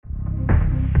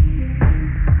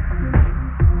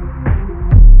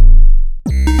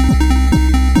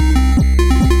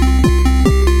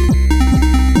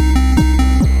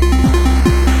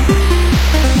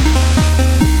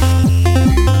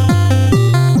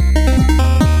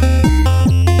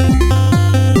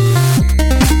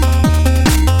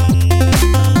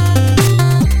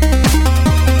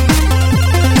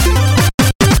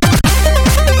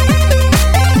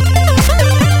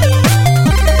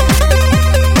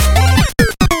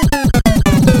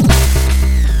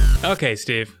Okay,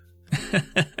 Steve.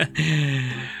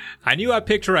 I knew I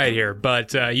picked right here,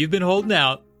 but you've been holding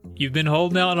out. You've been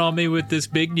holding out on me with this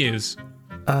big news.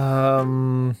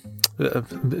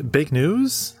 Big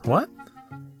news? What?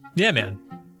 Yeah, man.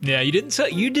 Yeah,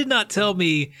 you did not tell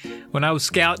me when I was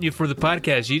scouting you for the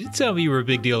podcast. You didn't tell me you were a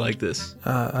big deal like this.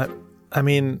 I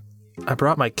mean, I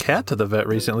brought my cat to the vet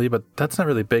recently, but that's not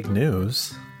really big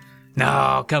news.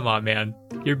 No, come on, man.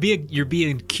 You're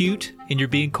being cute and you're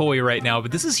being coy right now,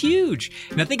 but this is huge,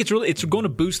 and I think it's going to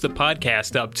boost the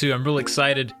podcast up too. I'm really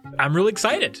excited.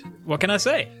 What can I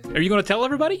say? Are you going to tell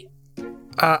everybody?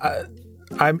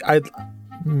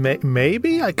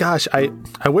 Maybe. I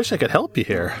wish I could help you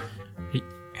here.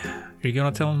 Are you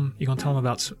going to tell them? You going to tell them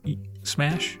about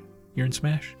Smash? You're in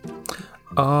Smash?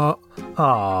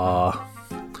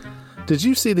 Did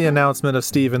you see the announcement of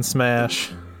Steve in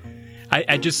Smash?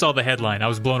 I just saw the headline. I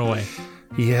was blown away.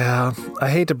 Yeah, I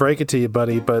hate to break it to you,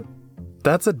 buddy, but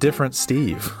that's a different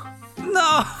Steve.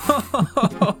 No,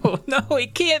 no,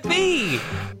 it can't be.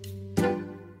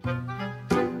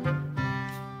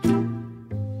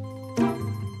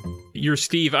 You're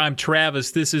Steve, I'm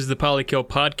Travis. This is the Polykill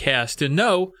Podcast. And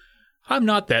no, I'm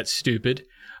not that stupid.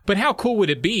 But how cool would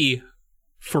it be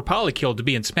for Polykill to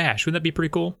be in Smash? Wouldn't that be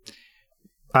pretty cool?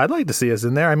 I'd like to see us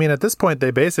in there. I mean, at this point,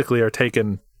 they basically are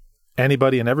taking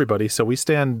anybody and everybody, so we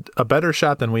stand a better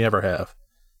shot than we ever have.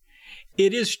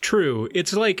 It is true.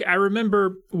 It's like, I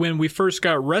remember when we first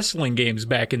got wrestling games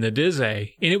back in the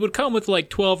Disney, and it would come with like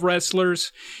 12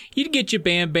 wrestlers. You'd get your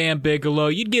Bam Bam Bigelow,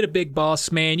 you'd get a Big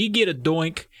Boss Man, you'd get a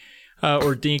Doink,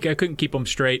 or Dink. I couldn't keep them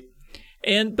straight.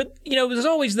 But, there's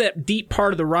always that deep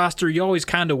part of the roster you always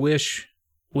kind of wish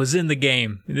was in the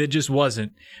game. It just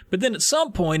wasn't. But then at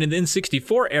some point in the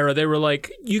N64 era, they were like,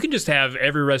 you can just have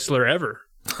every wrestler ever.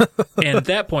 And at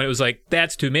that point, it was like,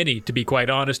 that's too many, to be quite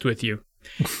honest with you.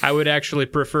 I would actually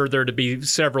prefer there to be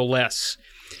several less.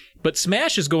 But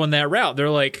Smash is going that route. They're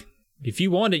like, if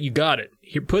you want it, you got it.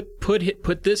 Here, put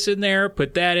this in there,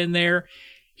 put that in there.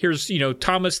 Here's,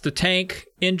 Thomas the Tank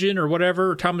Engine or whatever,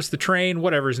 or Thomas the Train,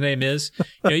 whatever his name is.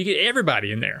 You get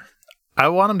everybody in there. I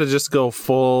want him to just go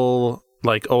full,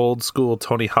 like, old school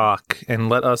Tony Hawk and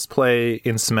let us play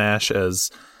in Smash as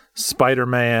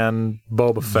Spider-Man,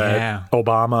 Boba Fett,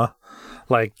 Obama.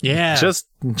 Like, just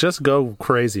go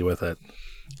crazy with it.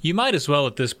 You might as well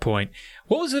at this point.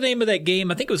 What was the name of that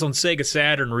game? I think it was on Sega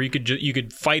Saturn where you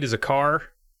could fight as a car.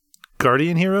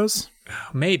 Guardian Heroes?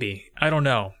 Maybe. I don't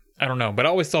know. But I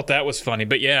always thought that was funny.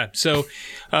 But yeah, so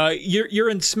you're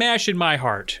in Smash in my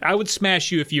heart. I would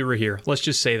smash you if you were here. Let's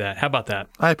just say that. How about that?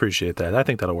 I appreciate that. I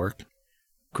think that'll work.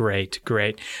 Great.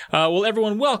 Well,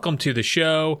 everyone, welcome to the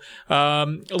show.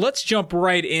 Let's jump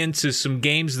right into some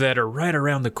games that are right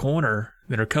around the corner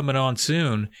that are coming on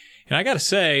soon. And I got to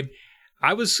say,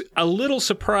 I was a little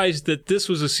surprised that this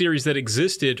was a series that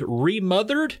existed.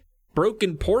 Remothered?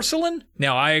 Broken Porcelain?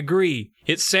 Now, I agree.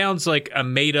 It sounds like a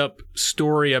made-up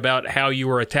story about how you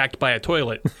were attacked by a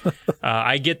toilet.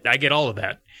 I get all of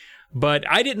that. But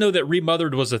I didn't know that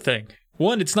remothered was a thing.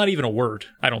 One, it's not even a word,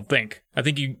 I don't think. I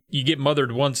think you get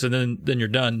mothered once and then you're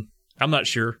done. I'm not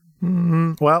sure.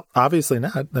 Well, obviously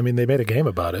not. I mean, they made a game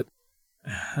about it.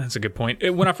 That's a good point.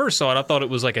 When I first saw it, I thought it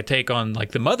was like a take on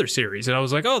like the Mother series. And I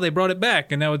was like, oh, they brought it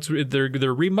back. And now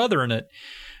they're remothering it.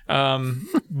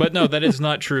 But no, that is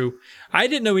not true. I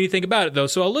didn't know anything about it, though.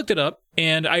 So I looked it up.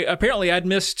 And I'd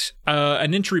missed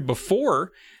an entry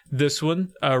before this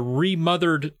one,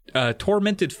 remothered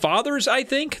tormented fathers. I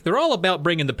think they're all about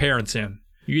bringing the parents in.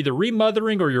 You're either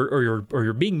remothering or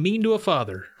you're being mean to a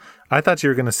father. I thought you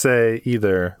were going to say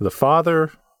either the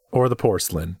father or the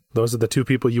porcelain. Those are the two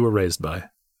people you were raised by.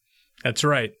 That's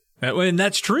right, and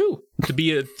that's true. To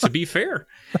be fair,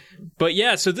 but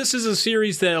yeah. So this is a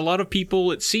series that a lot of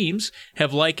people, it seems,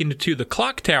 have likened to the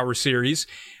Clock Tower series.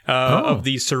 Of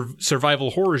the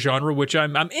survival horror genre, which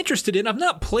I'm interested in. I've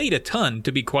not played a ton,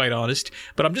 to be quite honest,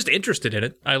 but I'm just interested in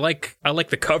it. I like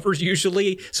the covers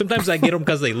usually. Sometimes I get them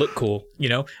because they look cool.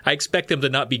 I expect them to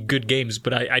not be good games,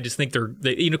 but I just think they're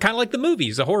kind of like the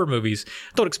movies, the horror movies.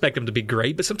 Don't expect them to be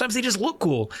great, but sometimes they just look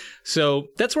cool. So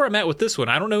that's where I'm at with this one.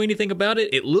 I don't know anything about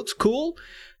it. It looks cool.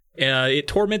 It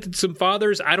tormented some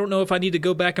fathers. I don't know if I need to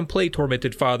go back and play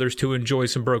Tormented Fathers to enjoy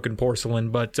some Broken Porcelain,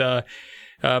 but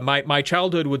my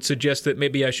childhood would suggest that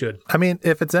maybe I should. I mean,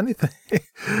 if it's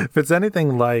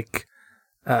anything like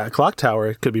Clock Tower,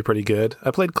 it could be pretty good.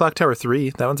 I played Clock Tower 3.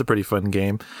 That one's a pretty fun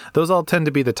game. Those all tend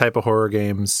to be the type of horror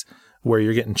games where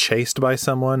you're getting chased by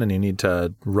someone and you need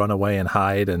to run away and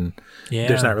hide, and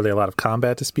there's not really a lot of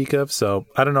combat to speak of. So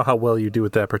I don't know how well you do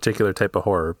with that particular type of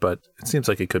horror, but it seems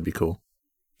like it could be cool.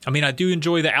 I mean, I do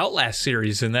enjoy the Outlast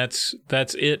series, and that's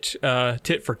it,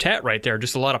 tit for tat right there.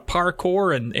 Just a lot of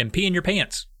parkour and peeing your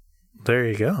pants. There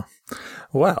you go.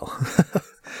 Well,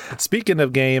 speaking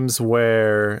of games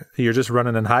where you're just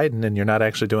running and hiding and you're not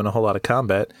actually doing a whole lot of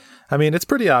combat, I mean, it's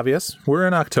pretty obvious. We're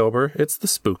in October. It's the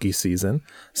spooky season.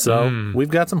 So we've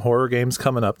got some horror games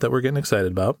coming up that we're getting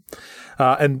excited about.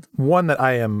 And one that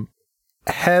I am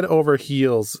head over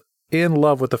heels in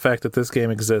love with the fact that this game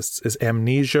exists is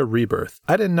Amnesia Rebirth.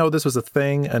 I didn't know this was a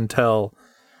thing until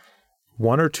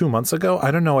 1 or 2 months ago. I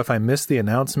don't know if I missed the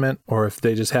announcement or if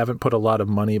they just haven't put a lot of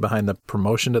money behind the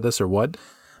promotion to this or what.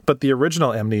 But the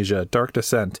original Amnesia, Dark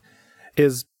Descent,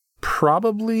 is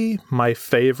probably my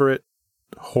favorite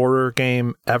horror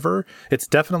game ever. It's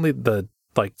definitely the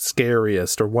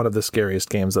scariest or one of the scariest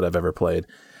games that I've ever played.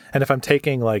 And if I'm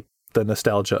taking the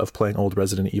nostalgia of playing old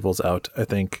Resident Evils out, I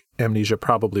think Amnesia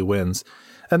probably wins.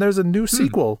 And there's a new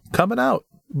sequel coming out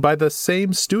by the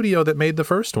same studio that made the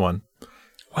first one.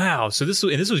 Wow. So this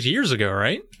was years ago,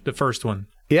 right? The first one.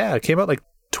 Yeah, it came out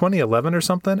 2011 or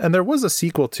something. And there was a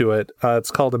sequel to it.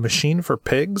 It's called A Machine for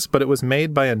Pigs, but it was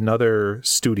made by another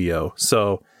studio.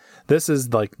 So this is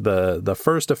the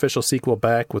first official sequel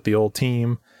back with the old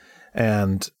team.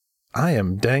 And I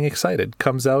am dang excited.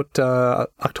 Comes out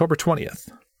October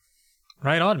 20th.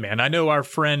 Right on, man. I know our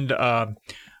friend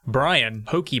Brian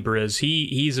Hokey Briz.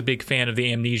 He's a big fan of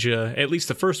the Amnesia. At least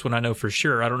the first one, I know for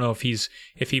sure. I don't know if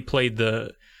he played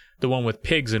the one with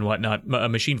pigs and whatnot, A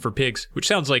Machine for Pigs, which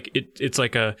sounds like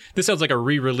this sounds like a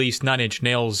re-released Nine Inch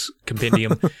Nails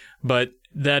compendium, but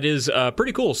that is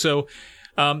pretty cool. So.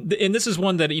 And this is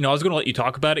one that, I was going to let you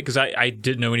talk about it because I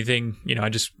didn't know anything. I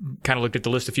just kind of looked at the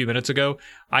list a few minutes ago.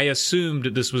 I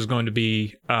assumed this was going to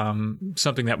be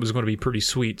something that was going to be pretty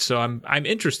sweet. So I'm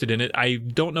interested in it. I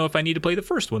don't know if I need to play the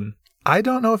first one. I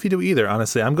don't know if you do either,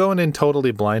 honestly. I'm going in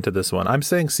totally blind to this one. I'm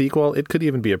saying sequel. It could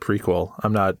even be a prequel.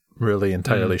 I'm not really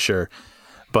entirely sure.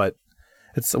 But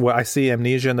I see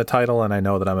Amnesia in the title, and I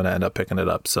know that I'm going to end up picking it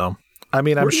up. So. I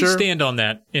mean, I'm sure. Where do you stand on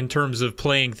that in terms of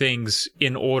playing things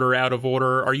in order, out of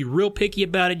order? Are you real picky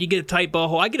about it? You get a tight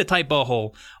butthole. I get a tight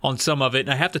butthole on some of it, and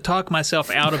I have to talk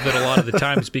myself out of it a lot of the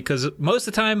times because most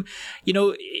of the time,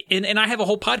 and I have a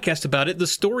whole podcast about it. The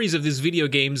stories of these video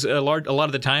games a lot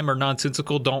of the time are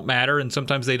nonsensical, don't matter, and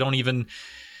sometimes they don't even,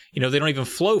 they don't even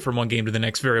flow from one game to the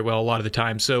next very well a lot of the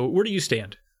time. So where do you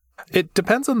stand? It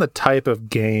depends on the type of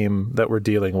game that we're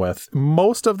dealing with.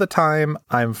 Most of the time,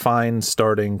 I'm fine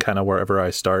starting kind of wherever I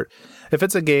start. If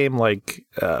it's a game like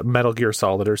Metal Gear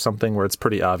Solid or something where it's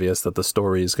pretty obvious that the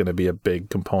story is going to be a big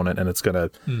component and it's going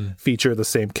to feature the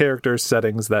same characters,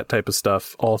 settings, that type of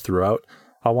stuff all throughout,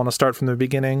 I'll want to start from the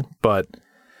beginning. But,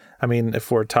 I mean, if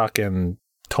we're talking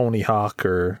Tony Hawk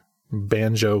or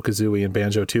Banjo-Kazooie and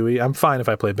Banjo-Tooie, I'm fine if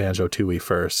I play Banjo-Tooie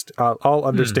first. I'll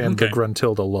understand the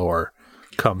Gruntilda lore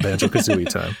come Banjo-Kazooie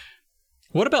time.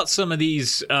 What about some of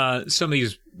these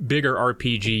bigger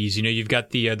RPGs? You've got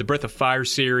the Breath of Fire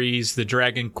series, the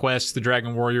Dragon Quest, the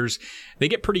Dragon Warriors. They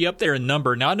get pretty up there in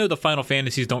number. Now, I know the Final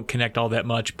Fantasies don't connect all that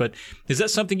much, but is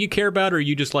that something you care about, or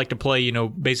you just like to play,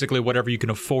 basically whatever you can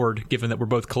afford, given that we're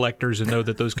both collectors and know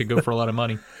that those could go for a lot of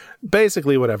money?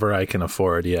 Basically whatever I can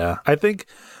afford, yeah. I think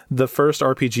the first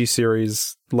RPG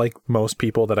series, like most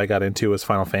people that I got into, was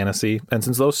Final Fantasy. And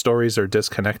since those stories are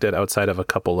disconnected outside of a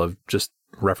couple of just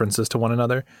references to one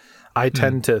another, I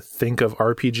tend to think of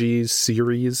RPGs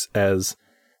series as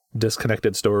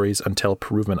disconnected stories until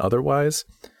proven otherwise.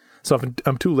 So if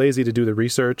I'm too lazy to do the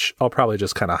research, I'll probably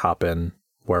just kind of hop in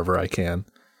wherever I can.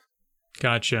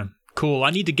 Gotcha. Cool.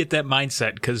 I need to get that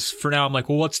mindset because for now I'm like,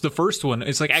 well, what's the first one?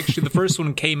 It's like, actually, the first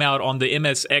one came out on the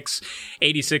MSX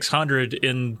 8600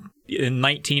 in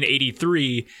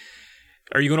 1983.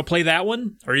 Are you going to play that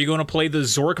one? Are you going to play the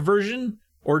Zork version?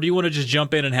 Or do you want to just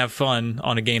jump in and have fun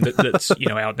on a game that's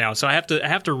out now? So I have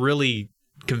to really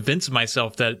convince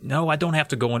myself that, no, I don't have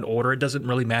to go in order. It doesn't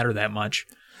really matter that much.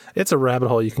 It's a rabbit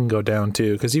hole you can go down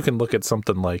to because you can look at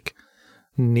something like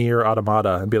Nier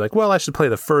Automata and be like, well, I should play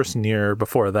the first Nier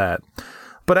before that.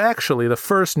 But actually, the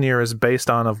first Nier is based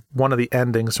on one of the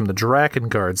endings from the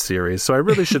Drakengard series, so I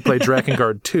really should play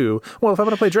Drakengard 2. Well, if I'm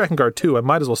going to play Drakengard 2, I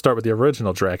might as well start with the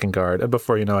original Drakengard. And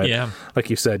before you know it, like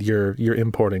you said, you're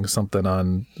importing something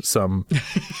on some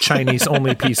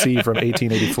Chinese-only PC from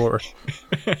 1984.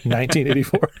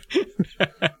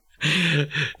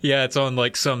 Yeah, it's on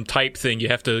like some type thing. You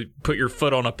have to put your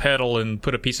foot on a pedal and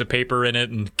put a piece of paper in it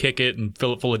and kick it and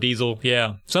fill it full of diesel.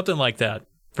 Yeah, something like that.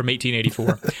 From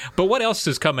 1884. But what else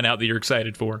is coming out that you're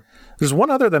excited for? There's one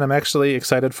other that I'm actually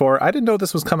excited for. I didn't know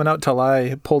this was coming out till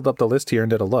I pulled up the list here and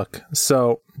did a look.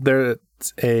 So there's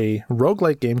a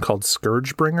roguelike game called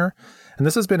Scourgebringer, And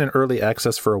this has been in early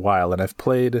access for a while, and I've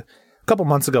played, a couple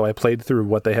months ago, I played through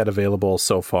what they had available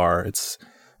so far. It's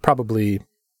probably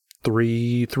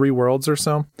three worlds or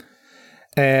so.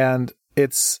 And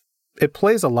it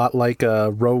plays a lot like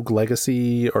a Rogue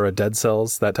Legacy or a Dead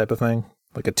Cells, that type of thing,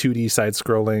 like a 2D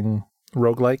side-scrolling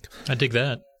roguelike. I dig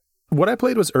that. What I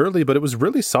played was early, but it was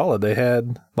really solid. They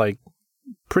had like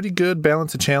pretty good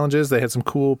balance of challenges. They had some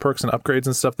cool perks and upgrades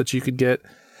and stuff that you could get,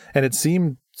 and it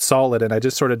seemed solid. And I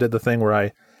just sort of did the thing where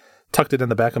I tucked it in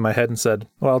the back of my head and said,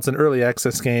 well, it's an early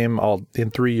access game. In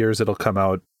 3 years, it'll come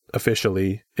out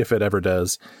officially, if it ever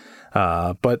does.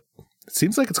 But it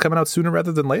seems like it's coming out sooner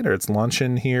rather than later. It's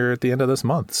launching here at the end of this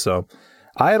month. So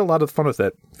I had a lot of fun with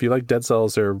it. If you like Dead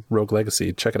Cells or Rogue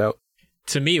Legacy, check it out.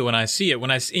 To me, when I see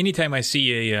it, anytime I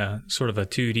see a sort of a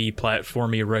 2D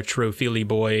platformy retro feely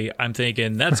boy, I'm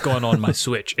thinking that's going on my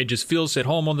Switch. It just feels at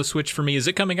home on the Switch for me. Is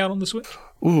it coming out on the Switch?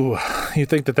 Ooh, you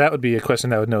think that would be a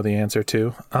question I would know the answer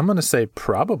to? I'm going to say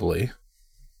probably.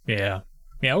 Yeah,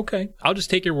 okay. I'll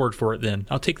just take your word for it then.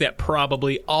 I'll take that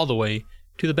probably all the way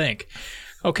to the bank.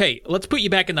 Okay, let's put you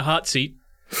back in the hot seat.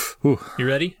 Ooh. You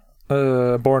ready?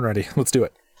 Born ready. Let's do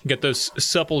it. Get those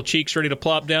supple cheeks ready to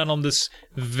plop down on this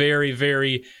very,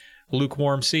 very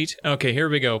lukewarm seat. Okay, here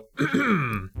we go.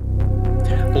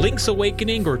 Link's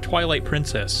Awakening or Twilight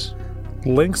Princess?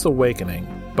 Link's Awakening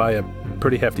by a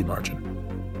pretty hefty margin.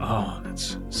 Oh,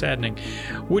 that's saddening.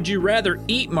 Would you rather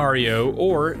eat Mario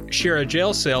or share a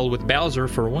jail cell with Bowser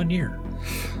for 1 year?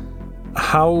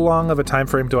 How long of a time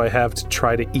frame do I have to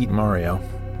try to eat Mario?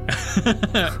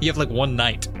 You have like one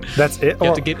night. That's it? You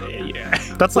have to get...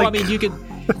 That's well, like... I mean,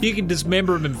 you can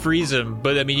dismember him and freeze him,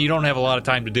 but I mean, you don't have a lot of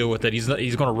time to deal with it. He's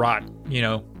going to rot, you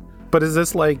know. But is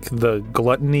this like the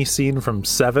gluttony scene from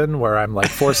Seven, where I'm like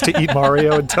forced to eat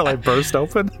Mario until I burst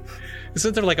open?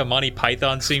 Isn't there like a Monty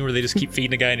Python scene where they just keep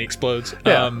feeding a guy and he explodes?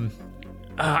 Yeah.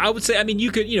 I would say, I mean,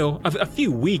 you could, a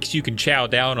few weeks you can chow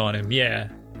down on him, yeah.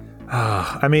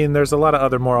 I mean, there's a lot of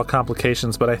other moral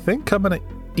complications, but I think I'm going to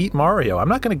eat Mario. I'm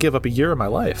not going to give up a year of my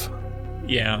life.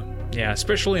 Yeah,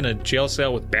 especially in a jail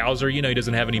cell with Bowser. He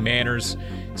doesn't have any manners.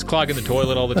 He's clogging the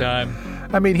toilet all the time.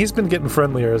 I mean, he's been getting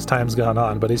friendlier as time's gone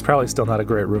on, but he's probably still not a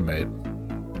great roommate.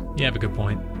 You have a good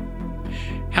point.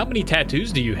 How many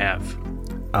tattoos do you have?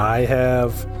 I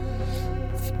have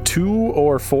 2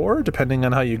 or 4, depending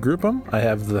on how you group them. I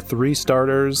have the 3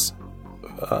 starters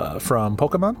from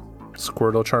Pokemon,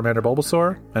 Squirtle, Charmander,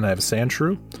 Bulbasaur, and I have a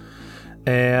Sandshrew.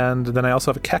 And then I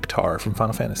also have a Cactar from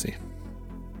Final Fantasy.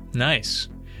 Nice.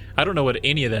 I don't know what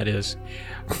any of that is.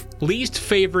 Least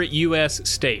favorite U.S.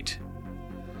 state?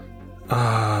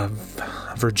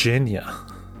 Virginia.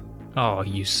 Oh,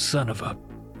 you son of a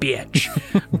bitch.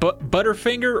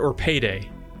 Butterfinger or Payday?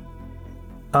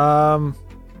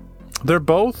 They're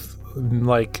both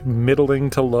like middling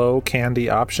to low candy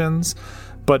options,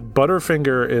 but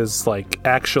Butterfinger is like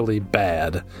actually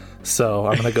bad. So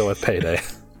I'm going to go with Payday.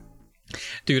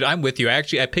 Dude, I'm with you.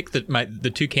 Actually, I picked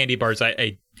the 2 candy bars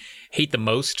I hate the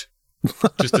most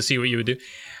just to see what you would do.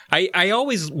 I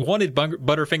always wanted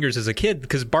Butterfingers as a kid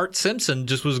because Bart Simpson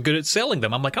just was good at selling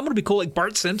them. I'm like, I'm going to be cool like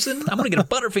Bart Simpson. I'm going to get a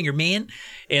Butterfinger, man.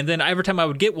 And then every time I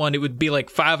would get one, it would be like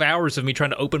 5 hours of me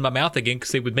trying to open my mouth again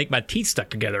because they would make my teeth stuck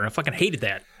together. And I fucking hated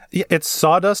that. Yeah, it's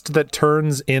sawdust that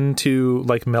turns into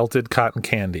like melted cotton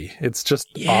candy. It's just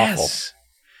awful.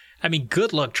 I mean,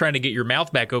 good luck trying to get your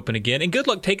mouth back open again, and good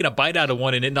luck taking a bite out of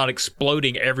one and it not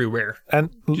exploding everywhere.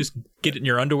 And just get it in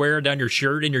your underwear, down your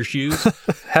shirt, in your shoes.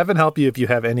 Heaven help you if you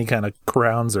have any kind of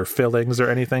crowns or fillings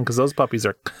or anything, because those puppies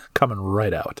are coming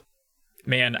right out.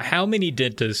 Man, how many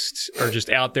dentists are just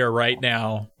out there right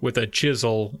now with a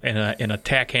chisel and a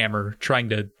tack hammer trying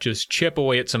to just chip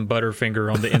away at some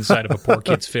Butterfinger on the inside of a poor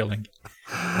kid's filling?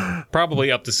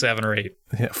 Probably up to 7 or 8.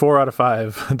 Yeah, 4 out of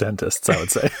 5 dentists, I would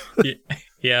say.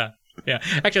 Yeah.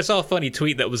 Actually, I saw a funny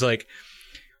tweet that was like,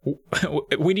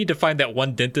 we need to find that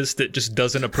one dentist that just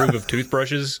doesn't approve of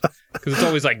toothbrushes, because it's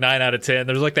always like 9 out of 10.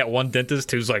 There's like that one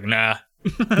dentist who's like, nah,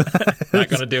 not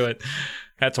going to do it.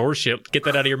 That's horseshit. Get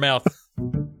that out of your mouth.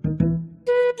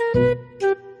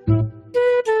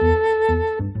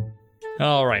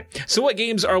 All right. So what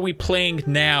games are we playing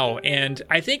now? And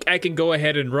I think I can go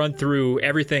ahead and run through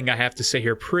everything I have to say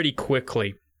here pretty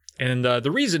quickly. And the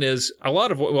reason is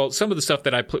some of the stuff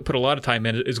that I put a lot of time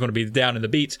in is going to be down in the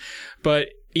beats. But,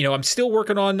 I'm still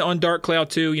working on Dark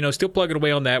Cloud 2, still plugging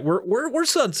away on that. We're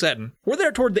sunsetting. We're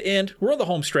there toward the end. We're on the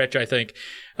home stretch, I think.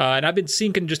 And I've been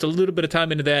sinking just a little bit of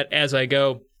time into that as I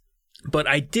go. But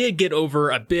I did get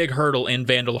over a big hurdle in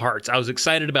Vandal Hearts. I was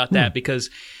excited about that because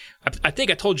I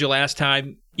think I told you last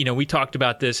time, we talked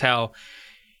about this, how,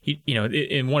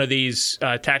 in one of these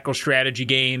tactical strategy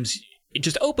games, it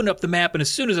just opened up the map, and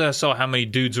as soon as I saw how many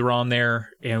dudes were on there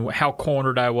and how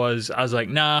cornered I was like,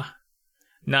 nah,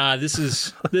 this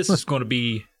is going to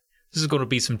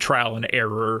be some trial and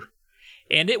error,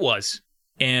 and it was.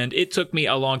 And it took me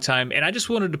a long time. And I just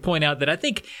wanted to point out that I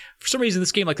think for some reason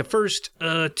this game, like the first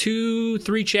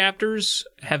 2-3 chapters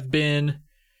have been,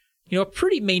 a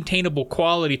pretty maintainable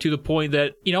quality to the point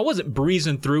that, I wasn't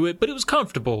breezing through it, but it was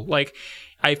comfortable. Like,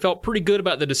 I felt pretty good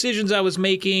about the decisions I was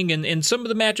making, and some of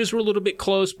the matches were a little bit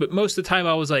close, but most of the time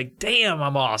I was like, damn,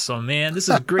 I'm awesome, man. This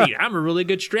is great. I'm a really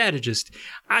good strategist.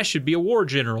 I should be a war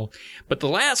general. But the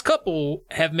last couple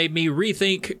have made me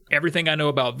rethink everything I know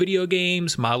about video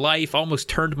games, my life, almost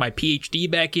turned my PhD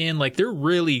back in. Like,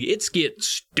 it's getting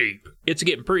steep. It's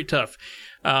getting pretty tough.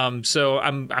 So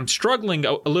I'm struggling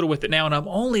a little with it now, and I'm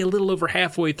only a little over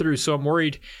halfway through, so I'm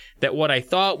worried that what I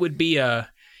thought would be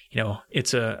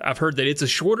I've heard that it's a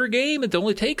shorter game. It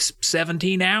only takes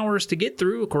 17 hours to get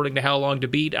through, according to How Long to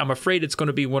Beat. I'm afraid it's going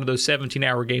to be one of those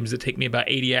 17-hour games that take me about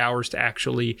 80 hours to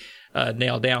actually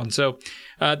nail down. So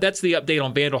that's the update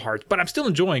on Vandal Hearts. But I'm still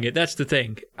enjoying it. That's the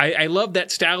thing. I love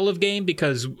that style of game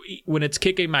because when it's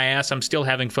kicking my ass, I'm still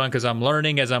having fun because I'm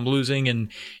learning as I'm losing,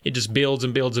 and it just builds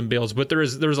and builds and builds. But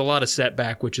there's a lot of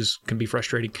setback, which can be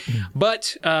frustrating.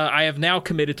 But I have now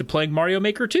committed to playing Mario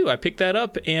Maker 2. I picked that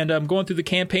up, and I'm going through the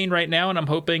campaign right now, and I'm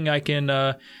hoping I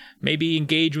can maybe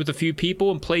engage with a few people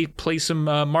and play some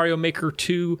Mario Maker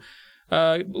 2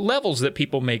 levels that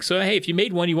people make. So, hey, if you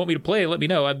made one you want me to play, let me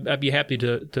know. I'd be happy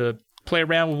to play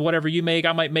around with whatever you make.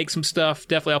 I might make some stuff.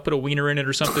 Definitely I'll put a wiener in it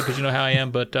or something because you know how I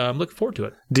am, but I'm looking forward to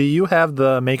it. Do you have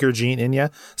the maker gene in you?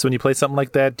 So when you play something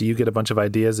like that, do you get a bunch of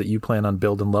ideas that you plan on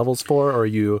building levels for, or are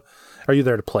you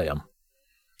there to play them?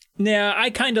 Yeah,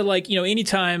 I kind of like,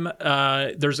 anytime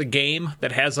there's a game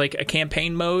that has like a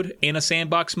campaign mode and a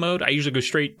sandbox mode, I usually go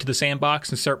straight to the sandbox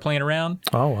and start playing around.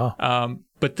 Oh, wow.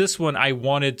 But this one, I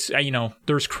wanted,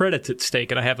 there's credits at stake,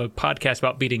 and I have a podcast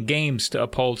about beating games to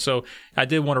uphold. So I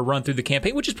did want to run through the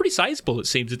campaign, which is pretty sizable. It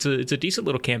seems it's a decent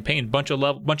little campaign, bunch of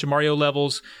Mario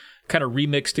levels, kind of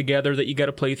remixed together that you got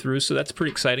to play through. So that's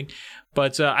pretty exciting.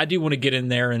 But I do want to get in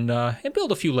there and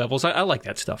build a few levels. I like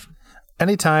that stuff.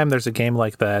 Anytime there's a game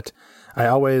like that, I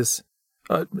always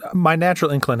my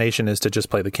natural inclination is to just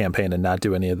play the campaign and not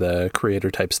do any of the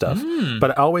creator type stuff.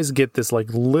 But I always get this like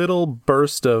little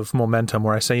burst of momentum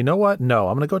where I say, you know what? No,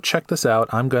 I'm going to go check this out.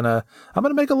 I'm going to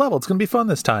make a level. It's going to be fun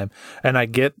this time. And I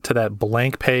get to that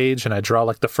blank page and I draw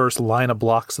like the first line of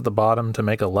blocks at the bottom to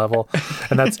make a level.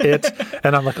 And that's it.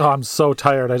 And I'm like, oh, I'm so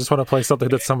tired. I just want to play something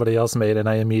that somebody else made. And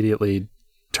I immediately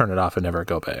turn it off and never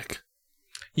go back.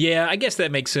 Yeah, I guess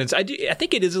that makes sense. I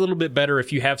think it is a little bit better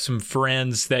if you have some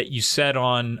friends that you set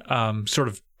on sort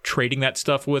of trading that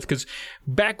stuff with. Because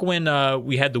back when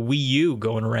we had the Wii U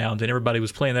going around and everybody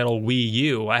was playing that old Wii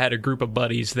U, I had a group of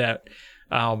buddies that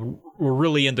were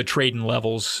really into trading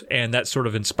levels, and that sort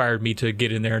of inspired me to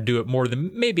get in there and do it more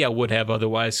than maybe I would have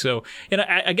otherwise. So, and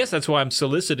I guess that's why I'm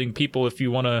soliciting people if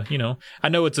you want to, I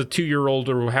know it's a 2-year-old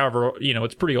or however,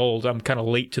 it's pretty old. I'm kind of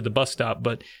late to the bus stop,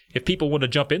 but if people want to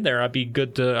jump in there, I'd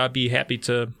be happy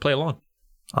to play along.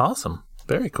 Awesome.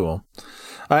 Very cool.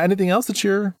 Anything else that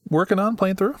you're working on,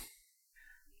 playing through?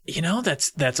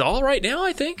 That's all right now,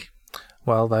 I think.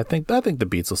 Well, I think the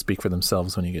beats will speak for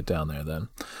themselves when you get down there then.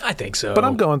 I think so. But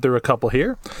I'm going through a couple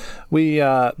here. We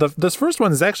this first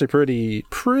one is actually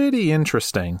pretty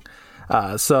interesting.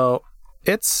 So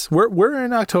we're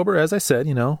in October, as I said,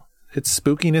 it's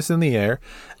spookiness in the air,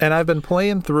 and I've been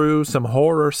playing through some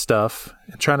horror stuff,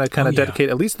 trying to kind of dedicate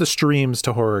at least the streams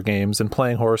to horror games and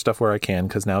playing horror stuff where I can,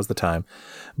 because now's the time.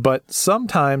 But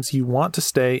sometimes you want to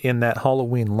stay in that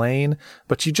Halloween lane,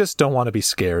 but you just don't want to be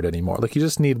scared anymore. Like, you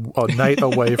just need a night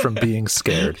away from being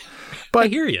scared. But I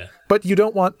hear you. But you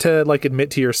don't want to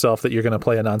admit to yourself that you're going to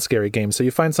play a non-scary game, so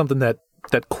you find something that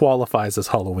qualifies as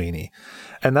Halloween-y.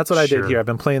 And that's what I did here. I've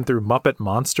been playing through Muppet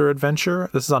Monster Adventure.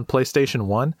 This is on PlayStation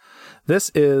 1.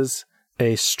 This is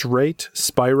a straight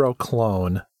Spyro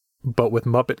clone, but with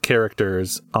Muppet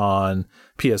characters on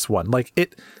PS1. Like,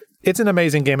 it's an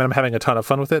amazing game, and I'm having a ton of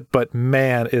fun with it, but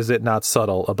man, is it not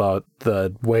subtle about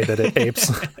the way that it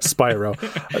apes Spyro.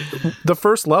 The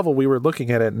first level, we were looking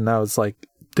at it, and I was like,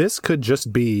 this could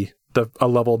just be a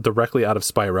level directly out of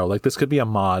Spyro. Like, this could be a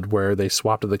mod where they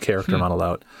swapped the character model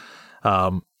out.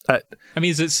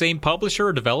 Is it same publisher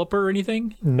or developer or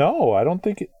anything? No, I don't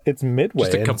think it's Midway.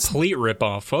 Just a complete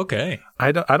ripoff. Okay.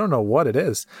 I don't know what it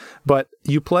is, but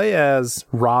you play as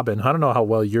Robin. I don't know how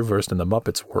well you're versed in the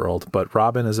Muppets world, but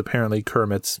Robin is apparently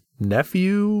Kermit's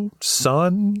nephew,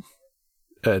 son,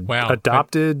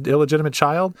 adopted, illegitimate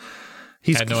child.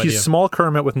 He's idea. Small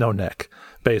Kermit with no neck,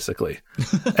 basically.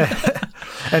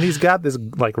 And he's got this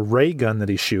like ray gun that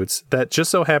he shoots that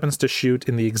just so happens to shoot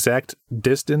in the exact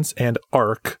distance and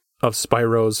arc of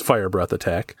Spyro's fire breath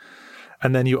attack.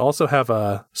 And then you also have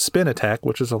a spin attack,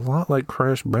 which is a lot like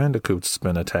Crash Bandicoot's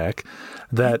spin attack,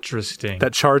 that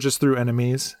charges through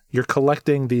enemies. You're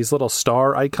collecting these little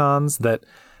star icons that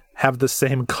have the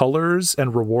same colors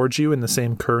and reward you in the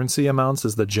same currency amounts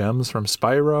as the gems from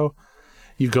Spyro.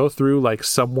 You go through like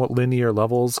somewhat linear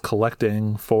levels,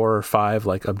 collecting 4 or 5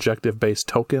 like objective-based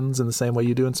tokens in the same way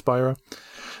you do in Spyro.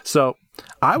 So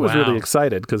I was really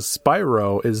excited because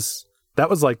that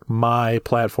was like my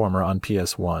platformer on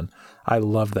PS1. I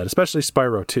loved that, especially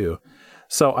Spyro 2.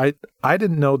 So I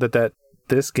didn't know that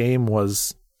this game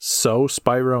was so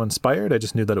Spyro inspired. I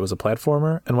just knew that it was a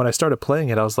platformer. And when I started playing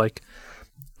it, I was like,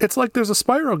 it's like there's a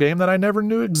Spyro game that I never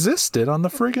knew existed on the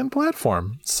friggin'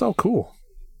 platform. It's so cool.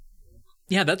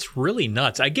 Yeah, that's really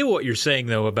nuts. I get what you're saying,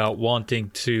 though, about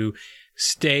wanting to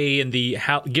stay in the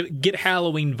get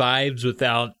Halloween vibes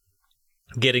without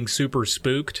getting super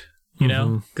spooked. You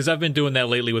know, because I've been doing that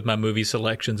lately with my movie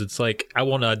selections. It's like I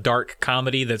want a dark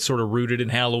comedy that's sort of rooted in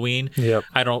Halloween. Yep.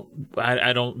 I don't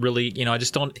really, I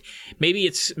just don't. Maybe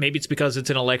it's because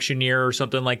it's an election year or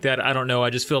something like that. I don't know.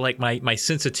 I just feel like my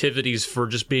sensitivities for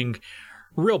just being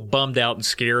real bummed out and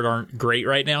scared aren't great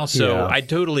right now. So I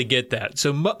totally get that.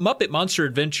 So Muppet Monster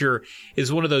Adventure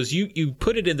is one of those. You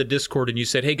put it in the Discord and you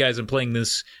said, "Hey guys, I'm playing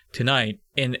this tonight,"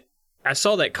 and I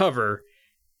saw that cover.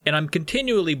 And I'm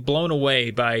continually blown away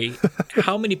by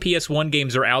how many PS1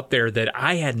 games are out there that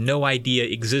I had no idea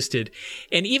existed.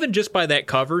 And even just by that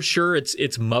cover, sure, it's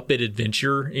Muppet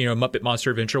Adventure, Muppet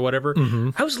Monster Adventure, whatever.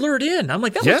 I was lured in. I'm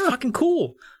like, that looks fucking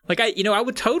cool. Like, I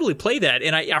would totally play that.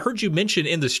 And I heard you mention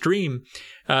in the stream,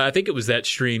 I think it was that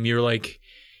stream, you're like,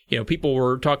 people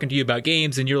were talking to you about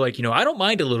games, and you're like, I don't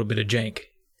mind a little bit of jank.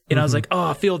 And I was like, oh,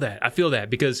 I feel that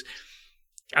because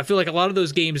I feel like a lot of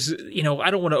those games, I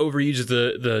don't want to overuse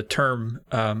the term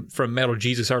from Metal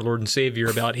Jesus, our Lord and Savior,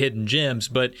 about hidden gems,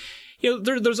 but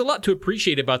there's a lot to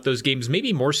appreciate about those games,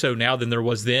 maybe more so now than there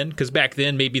was then, because back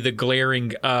then maybe the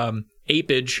glaring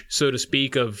apage, so to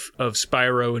speak, of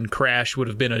Spyro and Crash would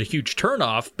have been a huge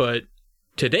turnoff, but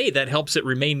today that helps it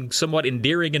remain somewhat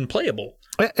endearing and playable.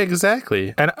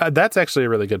 Exactly, and that's actually a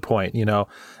really good point.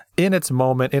 In its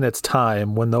moment, in its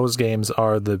time, when those games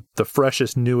are the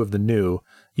freshest new of the new,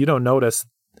 you don't notice,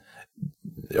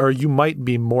 or you might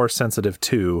be more sensitive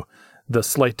to the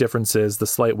slight differences, the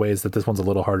slight ways that this one's a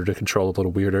little harder to control, a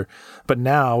little weirder. But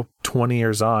now, 20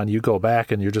 years on, you go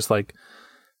back and you're just like,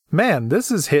 man,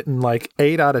 this is hitting like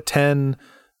 8 out of 10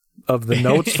 of the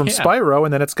notes from Spyro,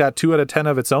 and then it's got 2 out of 10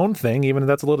 of its own thing, even if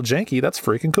that's a little janky. That's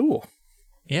freaking cool.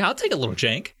 Yeah, I'll take a little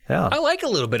jank. Yeah. I like a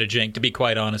little bit of jank, to be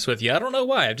quite honest with you. I don't know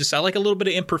why. I like a little bit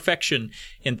of imperfection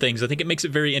in things. I think it makes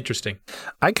it very interesting.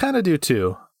 I kind of do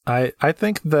too. I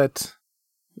think that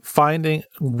finding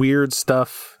weird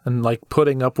stuff and like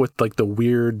putting up with like the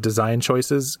weird design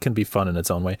choices can be fun in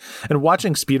its own way. And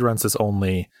watching speedruns has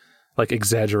only like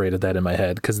exaggerated that in my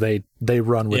head, because they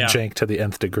run with jank to the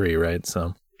nth degree, right?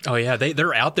 So. Oh yeah,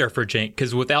 they're out there for jank,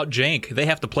 because without jank, they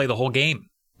have to play the whole game.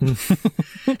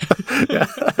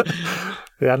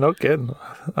 Yeah, no kidding.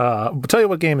 I'll tell you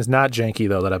what game is not janky,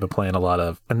 though, that I've been playing a lot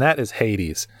of, and that is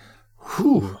Hades.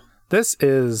 Whew. This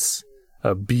is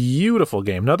a beautiful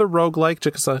game. Another roguelike,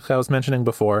 just like I was mentioning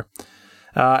before.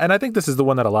 And I think this is the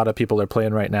one that a lot of people are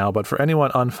playing right now, but for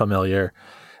anyone unfamiliar,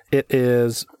 it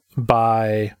is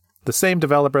by the same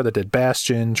developer that did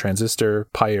Bastion, Transistor,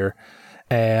 Pyre,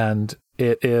 and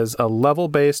it is a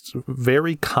level-based,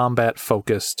 very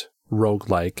combat-focused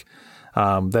roguelike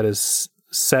that is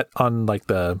set on like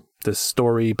the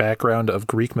story background of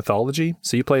Greek mythology.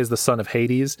 So you play as the son of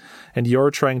Hades, and you're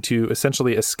trying to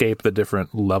essentially escape the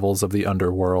different levels of the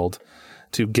underworld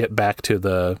to get back to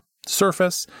the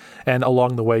surface. And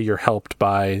along the way, you're helped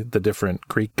by the different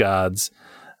Greek gods,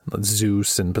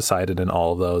 Zeus and Poseidon and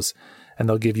all of those. And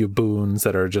they'll give you boons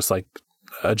that are just like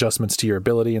adjustments to your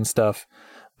ability and stuff.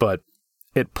 But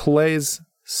it plays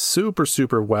super,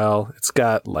 super well. It's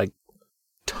got like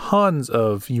tons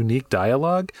of unique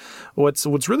dialogue. What's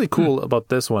really cool about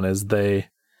this one is they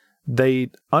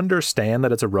understand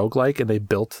that it's a roguelike, and they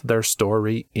built their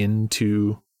story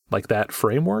into like that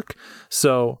framework.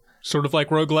 So sort of like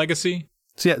Rogue Legacy.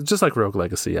 So yeah, just like Rogue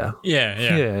Legacy. Yeah.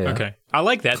 Okay. I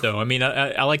like that though. I mean,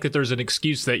 I like that there's an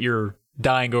excuse that you're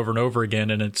dying over and over again,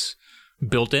 and it's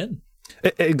built in.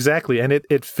 Exactly, and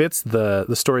it fits the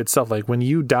story itself. Like when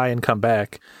you die and come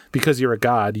back, because you're a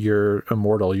god, you're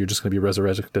immortal, you're just going to be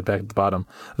resurrected back at the bottom.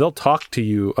 They'll talk to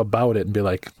you about it and be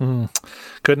like,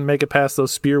 couldn't make it past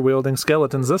those spear-wielding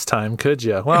skeletons this time, could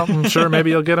you? Well, I'm sure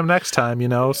maybe you'll get them next time,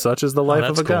 such is the life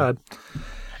of a god.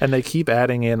 and they keep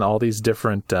adding in all these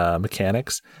different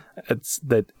mechanics. It's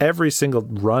that every single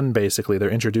run, basically, they're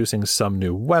introducing some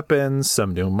new weapons,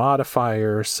 some new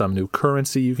modifier, some new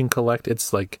currency you can collect.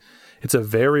 It's a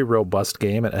very robust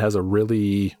game, and it has a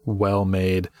really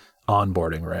well-made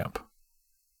onboarding ramp.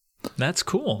 That's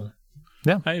cool.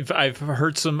 Yeah, I've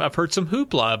heard some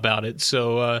hoopla about it,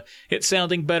 so it's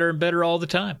sounding better and better all the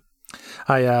time.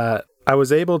 I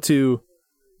was able to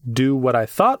do what I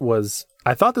thought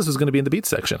this was going to be in the beat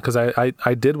section, because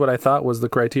I did what I thought was the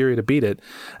criteria to beat it,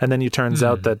 and then it turns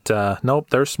out that nope,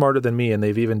 they're smarter than me, and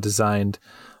they've even designed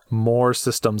more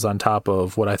systems on top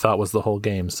of what I thought was the whole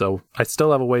game. So I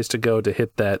still have a ways to go to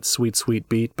hit that sweet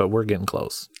beat, but we're getting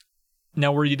close.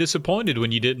 Now, were you disappointed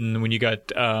when you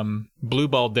got blue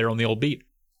balled there on the old beat?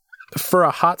 For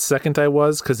a hot second, I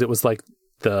was, because it was like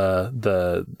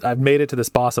I've made it to this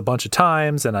boss a bunch of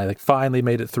times, and I finally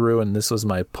made it through, and this was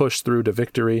my push through to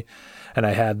victory, and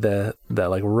I had that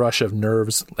rush of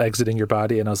nerves exiting your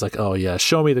body, and I was like, oh yeah,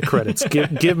 show me the credits,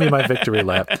 give me my victory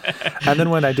lap. And then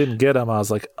when I didn't get them, I was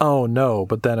like, oh no.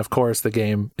 But then of course the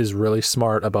game is really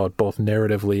smart about both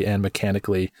narratively and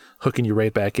mechanically hooking you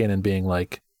right back in and being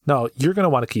like, no, you're gonna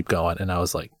want to keep going. And I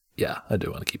was like, yeah, I do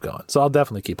want to keep going, so I'll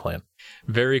definitely keep playing.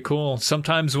 Very cool.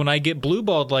 Sometimes when I get blue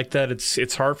balled like that,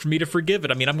 it's hard for me to forgive it.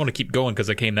 I mean, I'm going to keep going because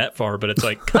I came that far, but it's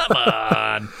like, come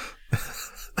on.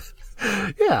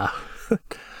 Yeah.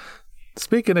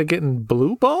 Speaking of getting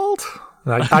blue balled,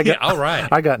 I got all right.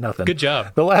 I got nothing. Good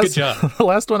job. Good job. The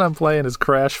last one I'm playing is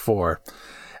Crash 4,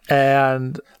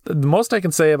 and the most I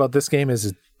can say about this game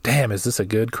is, damn, is this a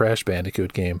good Crash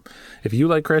Bandicoot game? If you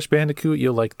like Crash Bandicoot,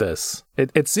 you'll like this.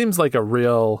 It seems like a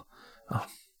real...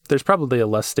 there's probably a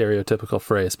less stereotypical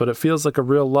phrase, but it feels like a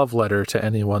real love letter to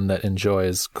anyone that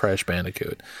enjoys Crash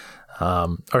Bandicoot.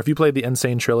 Or if you played the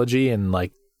Insane Trilogy and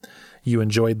you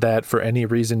enjoyed that for any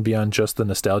reason beyond just the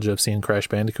nostalgia of seeing Crash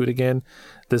Bandicoot again,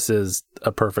 this is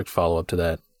a perfect follow-up to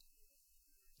that.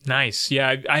 Nice.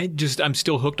 Yeah, I'm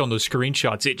still hooked on those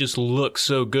screenshots. It just looks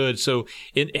so good. So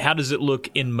how does it look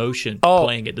in motion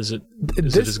playing it? Is it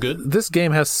as good? This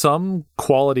game has some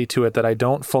quality to it that I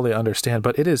don't fully understand,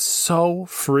 but it is so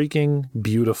freaking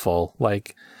beautiful.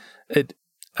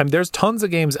 There's tons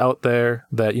of games out there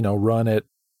that, run at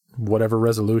whatever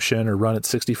resolution or run at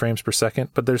 60 frames per second,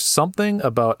 but there's something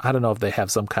about, I don't know if they have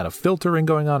some kind of filtering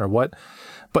going on or what,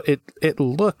 but it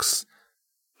looks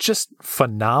just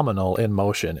phenomenal in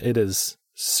motion. It is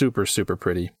super, super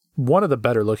pretty. One of the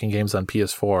better looking games on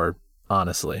PS4,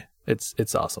 honestly.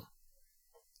 It's awesome.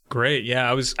 Great. Yeah,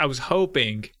 I was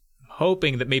hoping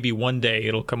that maybe one day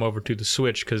it'll come over to the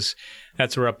Switch, because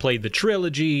that's where I played the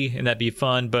trilogy, and that'd be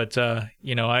fun. But I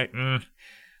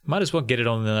might as well get it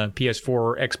on the PS4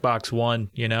 or Xbox One.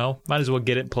 Might as well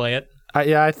get it and play it.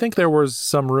 I think there was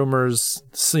some rumors,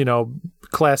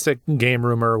 classic game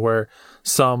rumor, where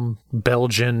some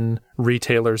Belgian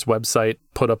retailer's website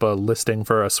put up a listing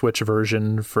for a Switch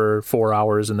version for 4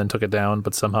 hours and then took it down,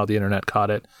 but somehow the internet caught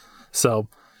it. So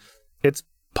it's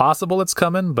possible it's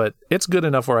coming, but it's good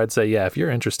enough where I'd say, yeah, if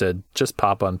you're interested, just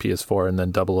pop on PS4 and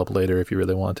then double up later if you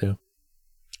really want to.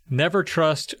 Never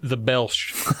trust the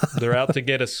Belsh. They're out to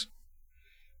get us.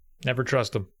 Never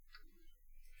trust them.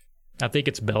 I think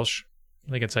it's Belsh. I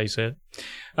think that's how you say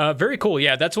it. Very cool.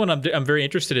 Yeah, that's one I'm very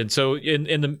interested in. So in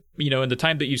the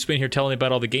time that you spent here telling me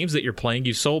about all the games that you're playing,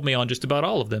 you sold me on just about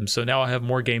all of them. So now I have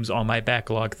more games on my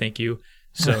backlog. Thank you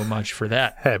so much for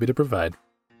that. Happy to provide.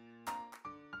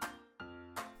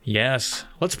 Yes,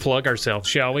 let's plug ourselves,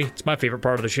 shall we? It's my favorite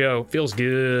part of the show. Feels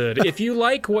good. If you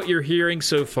like what you're hearing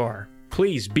so far,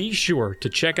 please be sure to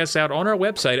check us out on our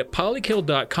website at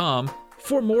polykill.com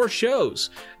for more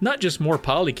shows. Not just more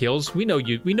Polykills. We know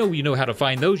you know how to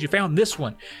find those. You found this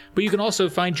one. But you can also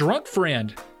find Drunk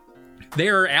Friend.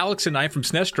 There, Alex and I from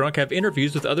SNES Drunk have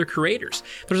interviews with other creators.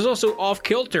 There's also Off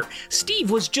Kilter.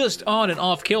 Steve was just on an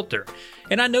Off Kilter.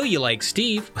 And I know you like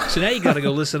Steve, so now you got to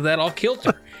go listen to that Off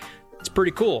Kilter. It's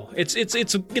pretty cool. It's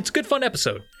a good fun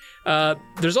episode.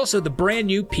 There's also the brand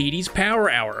new Petey's Power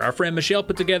Hour. Our friend Michelle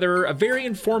put together a very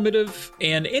informative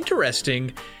and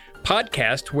interesting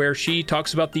podcast where she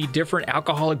talks about the different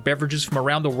alcoholic beverages from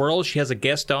around the world. She has a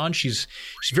guest on. She's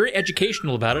very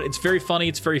educational about it. It's very funny.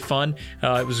 It's very fun.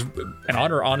 It was an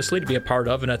honor, honestly, to be a part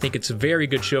of, and I think it's a very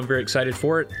good show. I'm very excited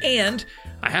for it. And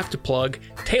I have to plug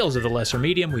Tales of the Lesser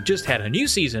Medium. We just had a new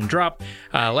season drop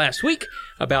last week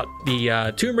about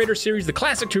the Tomb Raider series, the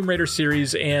classic Tomb Raider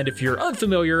series. And if you're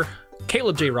unfamiliar,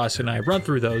 Caleb J. Ross and I run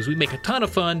through those. We make a ton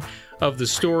of fun of the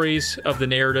stories, of the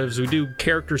narratives. We do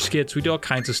character skits. We do all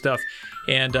kinds of stuff.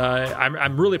 And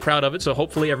I'm really proud of it. So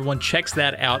hopefully everyone checks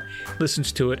that out,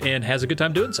 listens to it, and has a good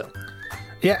time doing so.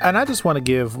 Yeah, and I just want to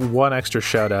give one extra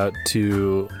shout out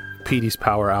to Petey's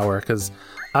Power Hour, because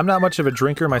I'm not much of a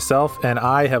drinker myself, and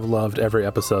I have loved every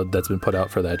episode that's been put out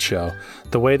for that show.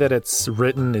 The way that it's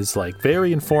written is like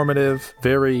very informative,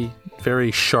 very,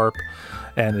 very sharp,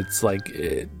 and it's like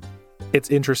it's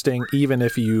interesting even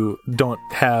if you don't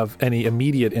have any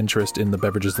immediate interest in the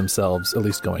beverages themselves, at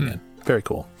least going in. Very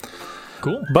cool.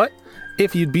 Cool. But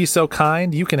if you'd be so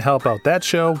kind, you can help out that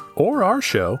show or our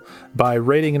show by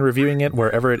rating and reviewing it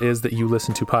wherever it is that you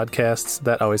listen to podcasts.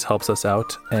 That always helps us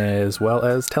out, as well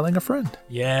as telling a friend.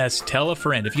 Yes, tell a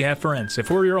friend if you have friends. If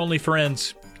we're your only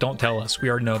friends, don't tell us. We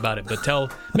already know about it. But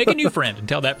make a new friend and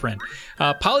tell that friend.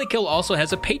 Polykill also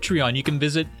has a Patreon. You can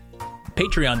visit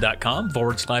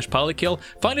patreon.com/Polykill.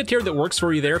 Find a tier that works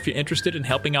for you there if you're interested in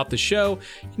helping out the show.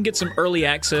 You can get some early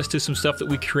access to some stuff that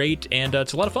we create, and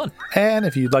it's a lot of fun. And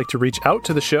if you'd like to reach out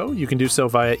to the show, you can do so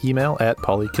via email at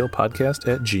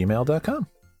polykillpodcast@gmail.com.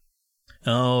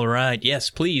 All right.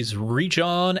 Yes, please reach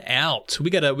on out.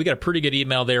 We got a pretty good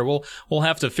email there. We'll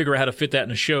have to figure out how to fit that in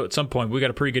a show at some point. We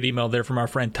got a pretty good email there from our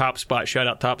friend Topspot. Shout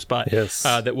out Topspot. Yes.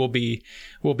 That we'll be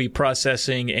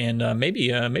processing and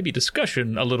maybe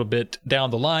discussion a little bit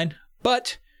down the line.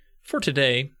 But for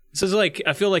today, this is like,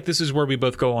 I feel like this is where we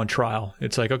both go on trial.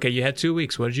 It's like, okay, you had 2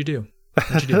 weeks. What did you do?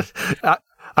 What'd you do?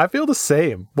 I feel the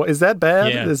same. What, is that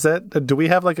bad? Yeah. Is that, do we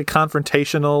have like a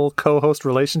confrontational co-host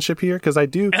relationship here? Because I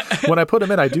do, when I put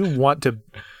him in, I do want to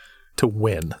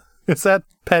win. Is that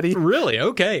petty? Really?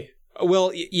 Okay.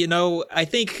 Well, I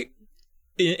think,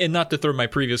 and not to throw my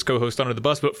previous co-host under the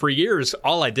bus, but for years,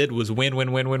 all I did was win.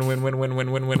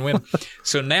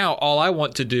 So now all I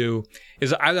want to do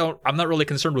is I'm not really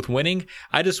concerned with winning.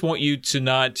 I just want you to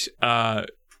not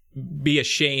be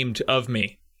ashamed of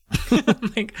me.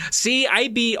 Like, see, I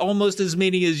beat almost as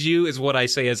many as you, is what I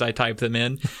say as I type them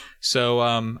in. So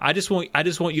I just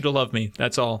want you to love me.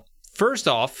 That's all. First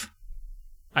off,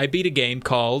 I beat a game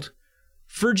called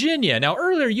Virginia. Now,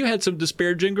 earlier you had some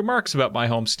disparaging remarks about my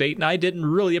home state, and I didn't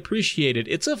really appreciate it.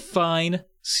 It's a fine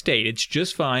state. It's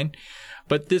just fine.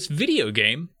 But this video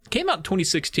game came out in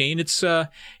 2016. It's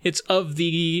of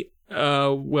the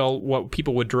what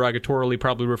people would derogatorily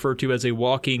probably refer to as a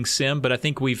walking sim, but I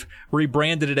think we've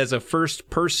rebranded it as a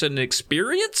first-person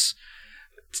experience.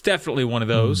 It's definitely one of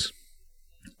those.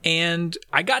 And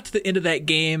I got to the end of that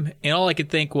game, and all I could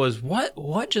think was,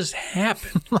 what just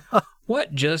happened?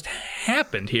 What just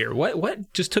happened here?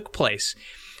 What just took place?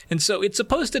 And so it's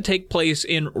supposed to take place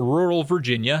in rural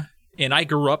Virginia, and I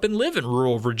grew up and live in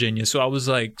rural Virginia, so I was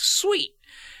like, sweet,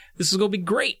 this is going to be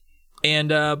great. And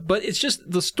but it's just,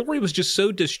 the story was just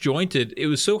so disjointed. It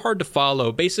was so hard to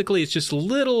follow. Basically, it's just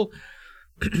little,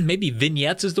 maybe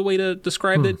vignettes is the way to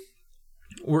describe it,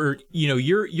 where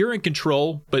you're in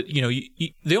control, but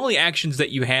the only actions that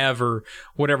you have or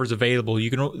whatever's available,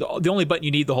 the only button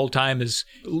you need the whole time is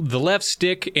the left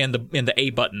stick and the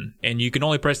A button, and you can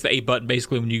only press the A button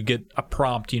basically when you get a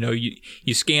prompt.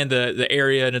 You scan the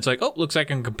area and it's like, oh, looks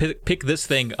like I can pick this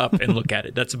thing up and look at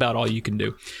it. That's about all you can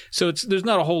do. So there's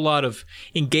not a whole lot of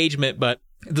engagement, but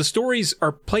the stories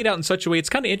are played out in such a way, it's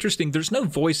kind of interesting. There's no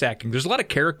voice acting. There's a lot of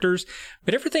characters,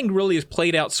 but everything really is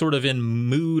played out sort of in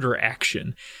mood or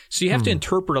action. So you have to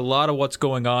interpret a lot of what's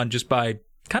going on just by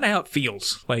kind of how it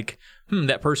feels. Like,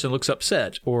 that person looks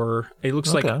upset, or it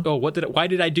looks like, oh, why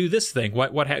did I do this thing?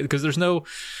 Because there's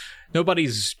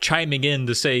nobody's chiming in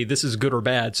to say this is good or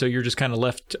bad. So you're just kind of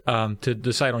left to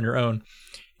decide on your own.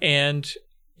 And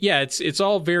yeah, it's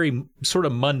all very sort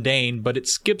of mundane, but it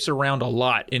skips around a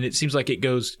lot, and it seems like it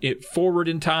goes forward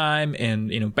in time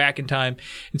and back in time,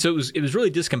 and so it was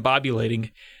really discombobulating.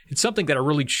 It's something that I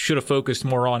really should have focused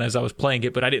more on as I was playing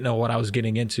it, but I didn't know what I was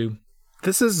getting into.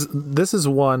 This is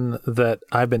one that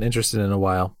I've been interested in a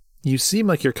while. You seem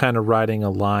like you're kind of riding a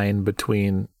line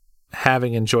between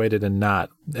having enjoyed it and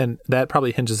not, and that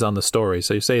probably hinges on the story.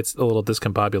 So you say it's a little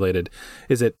discombobulated.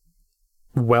 Is it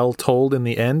well told in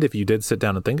the end if you did sit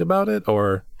down and think about it,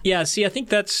 or? Yeah, see, I think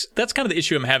that's kind of the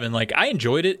issue I'm having. Like, I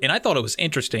enjoyed it and I thought it was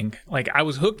interesting. Like, I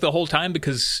was hooked the whole time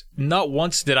because not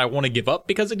once did I want to give up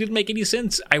because it didn't make any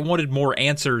sense. I wanted more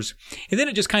answers. And then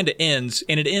it just kind of ends,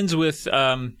 and it ends with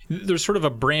there's sort of a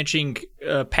branching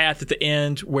path at the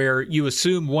end where you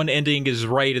assume one ending is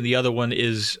right and the other one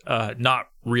is not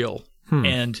real.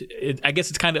 And I guess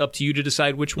it's kind of up to you to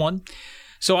decide which one.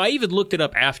 So I even looked it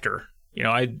up after.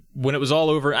 When it was all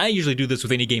over, I usually do this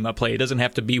with any game I play. It doesn't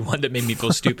have to be one that made me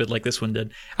feel stupid like this one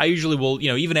did. I usually will,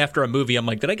 even after a movie, I'm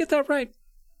like, did I get that right?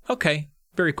 Okay,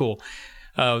 very cool.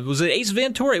 Was it Ace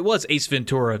Ventura? It was Ace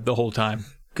Ventura the whole time.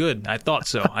 Good, I thought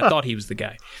so. I thought he was the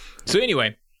guy. So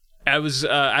anyway, I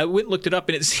went and looked it up,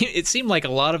 and it seemed like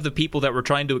a lot of the people that were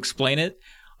trying to explain it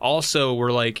also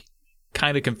were like,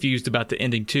 kind of confused about the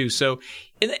ending too. So,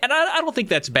 and I don't think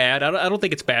that's bad. I don't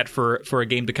think it's bad for a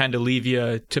game to kind of leave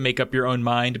you to make up your own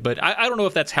mind. But I don't know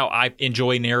if that's how I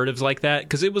enjoy narratives like that,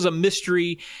 because it was a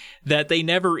mystery that they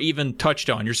never even touched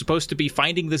on. You're supposed to be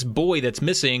finding this boy that's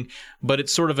missing, but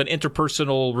it's sort of an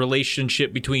interpersonal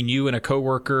relationship between you and a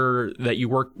coworker that you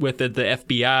work with at the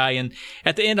FBI. And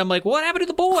at the end, I'm like, what happened to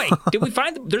the boy? Did we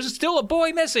find there's still a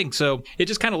boy missing? So it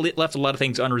just kind of left a lot of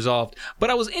things unresolved.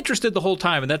 But I was interested the whole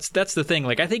time, and that's the thing.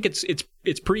 Like, I think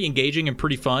it's pretty engaging and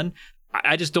pretty fun.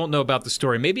 I just don't know about the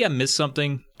story. Maybe I missed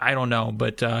something. I don't know,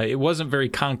 but it wasn't very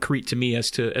concrete to me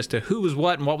as to who was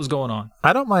what and what was going on.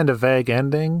 I don't mind a vague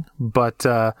ending, but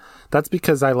that's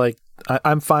because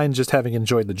I'm fine just having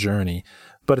enjoyed the journey.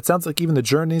 But it sounds like even the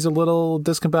journey's a little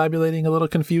discombobulating, a little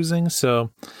confusing.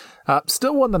 So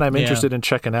still one that I'm interested in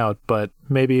checking out, but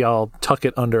maybe I'll tuck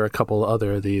it under a couple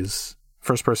other of these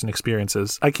first-person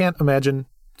experiences. I can't imagine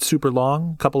super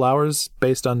long, couple hours,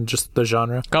 based on just the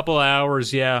genre. Couple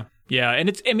hours, yeah. Yeah, and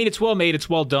it's well made, it's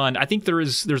well done. I think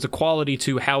there's a quality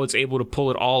to how it's able to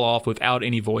pull it all off without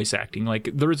any voice acting. Like,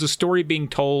 there is a story being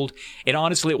told, and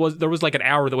honestly, there was like an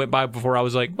hour that went by before I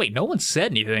was like, wait, no one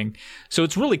said anything. So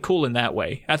it's really cool in that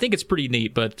way. I think it's pretty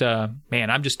neat, but man,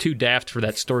 I'm just too daft for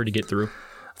that story to get through.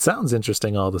 Sounds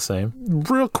interesting all the same.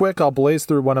 Real quick, I'll blaze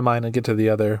through one of mine and get to the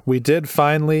other. We did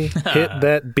finally hit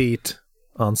that beat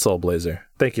on Soul Blazer.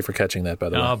 Thank you for catching that, by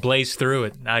the way. Blaze through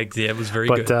it. It was very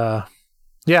good. But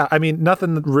yeah, I mean,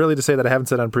 nothing really to say that I haven't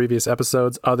said on previous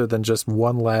episodes other than just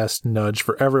one last nudge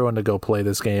for everyone to go play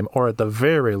this game, or at the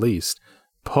very least,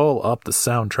 pull up the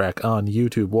soundtrack on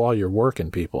YouTube while you're working,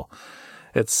 people.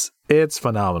 It's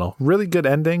phenomenal. Really good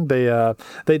ending. They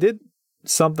did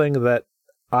something that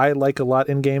I like a lot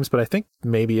in games, but I think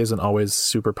maybe isn't always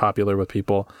super popular with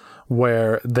people,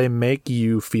 where they make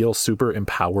you feel super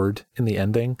empowered in the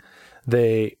ending.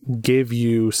 They give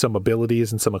you some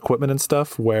abilities and some equipment and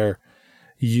stuff where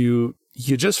you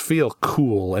just feel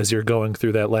cool as you're going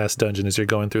through that last dungeon, as you're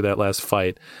going through that last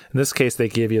fight. In this case, they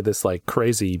give you this like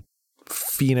crazy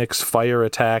Phoenix fire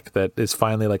attack that is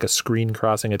finally like a screen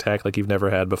crossing attack like you've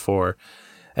never had before.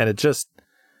 And it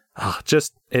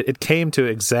it came to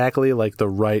exactly like the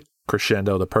right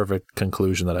crescendo, the perfect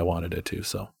conclusion that I wanted it to.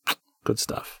 So good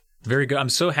stuff. Very good. I'm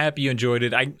so happy you enjoyed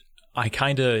it. I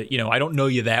kind of, I don't know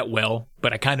you that well,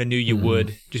 but I kind of knew you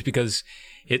would, just because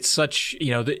it's such,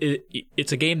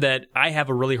 it's a game that I have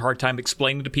a really hard time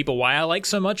explaining to people why I like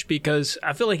so much, because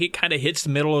I feel like it kind of hits the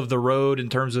middle of the road in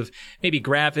terms of maybe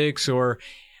graphics or,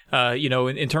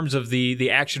 in terms of the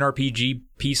action RPG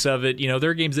piece of it. There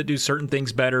are games that do certain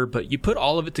things better, but you put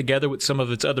all of it together with some of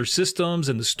its other systems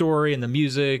and the story and the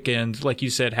music and, like you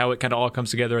said, how it kind of all comes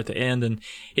together at the end, and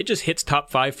it just hits top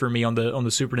 5 for me on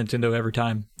the Super Nintendo every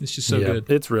time. It's just so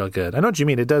good. It's real good. I know what you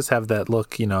mean. It does have that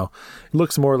look. It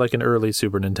looks more like an early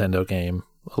Super Nintendo game.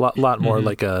 A lot more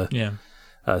like a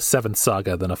Seventh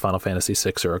Saga than a Final Fantasy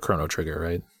VI or a Chrono Trigger,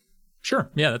 right? Sure.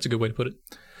 Yeah, that's a good way to put it.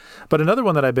 But another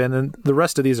one that I've been in, the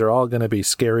rest of these are all going to be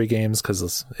scary games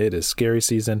because it is scary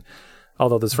season,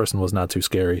 although this first one was not too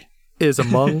scary, is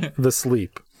Among the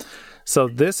Sleep. So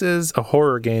this is a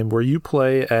horror game where you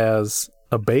play as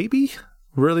a baby,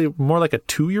 really more like a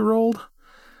 2-year-old.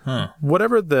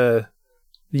 Whatever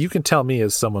you can tell me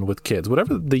as someone with kids,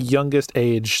 whatever the youngest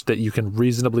age that you can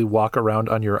reasonably walk around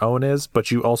on your own is,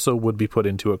 but you also would be put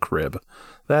into a crib.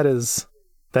 That is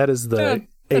the age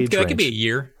range. That could be a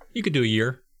year. You could do a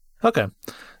year. Okay.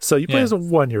 So you play as a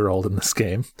 1-year-old in this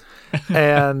game.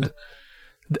 And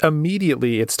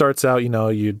immediately it starts out,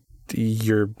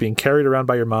 you're being carried around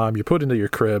by your mom, you're put into your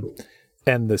crib,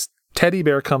 and this teddy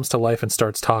bear comes to life and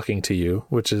starts talking to you,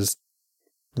 which is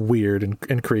weird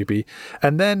and creepy.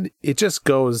 And then it just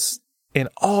goes in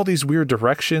all these weird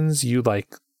directions. You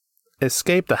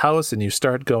escape the house and you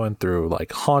start going through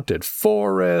haunted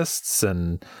forests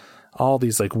and all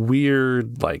these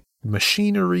weird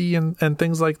machinery and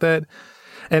things like that.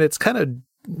 And it's kind of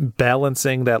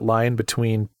balancing that line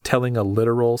between telling a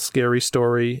literal scary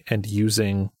story and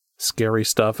using scary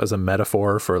stuff as a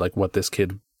metaphor for what this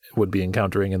kid would be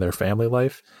encountering in their family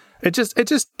life. It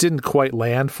just didn't quite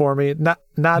land for me.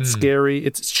 Not scary.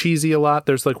 It's cheesy a lot.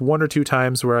 There's 1 or 2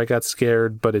 times where I got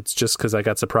scared, but it's just because I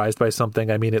got surprised by something.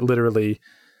 I mean, it literally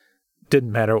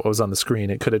didn't matter what was on the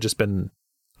screen. It could have just been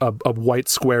a white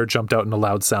square jumped out and a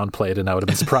loud sound played, and I would have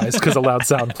been surprised because a loud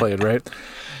sound played, right?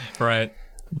 Right.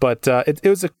 But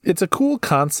it's a cool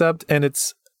concept, and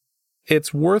it's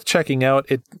worth checking out.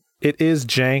 It is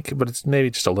jank, but it's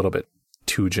maybe just a little bit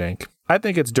too jank. I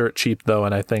think it's dirt cheap though,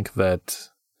 and I think that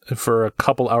for a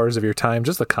couple hours of your time,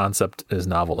 just the concept is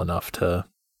novel enough to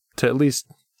at least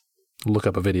look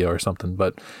up a video or something,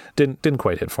 but didn't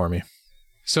quite hit for me.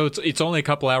 So it's only a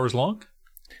couple hours long?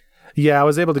 Yeah, I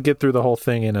was able to get through the whole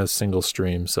thing in a single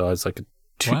stream, so I was like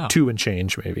two and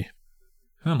change maybe.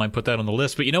 I might put that on the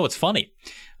list. But you know what's funny?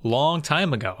 Long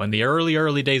time ago, in the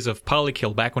early days of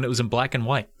Polykill, back when it was in black and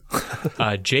white,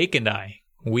 Jake and I,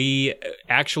 we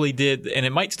actually did, and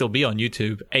it might still be on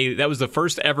YouTube, that was the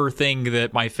first ever thing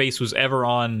that my face was ever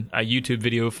on a YouTube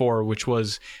video for, which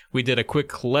was we did a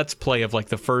quick Let's Play of like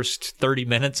the first 30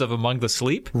 minutes of Among the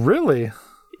Sleep. Really?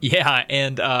 Yeah,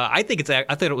 and I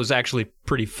thought it was actually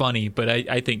pretty funny, but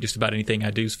I think just about anything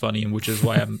I do is funny, and which is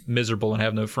why I'm miserable and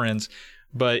have no friends.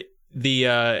 But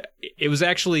it was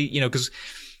actually, because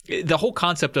the whole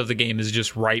concept of the game is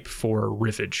just ripe for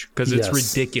riffage because it's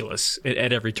ridiculous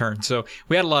at every turn. So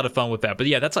we had a lot of fun with that. But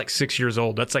yeah, that's like 6 years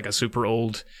old. That's like a super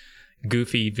old,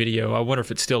 goofy video. I wonder if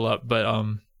it's still up. But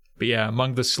yeah,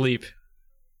 Among the Sleep,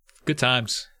 good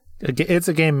times. It's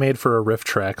a game made for a riff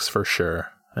tracks for sure.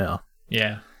 Yeah.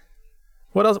 Yeah.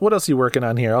 What else are you working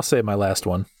on here? I'll say my last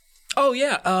one. Oh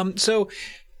yeah. So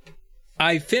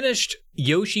I finished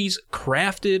Yoshi's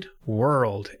Crafted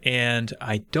World, and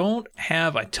I don't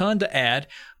have a ton to add,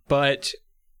 but,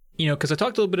 because I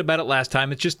talked a little bit about it last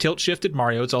time, it's just tilt-shifted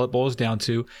Mario. It's all it boils down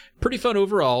to. Pretty fun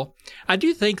overall. I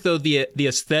do think, though, the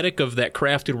aesthetic of that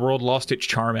Crafted World lost its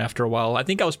charm after a while. I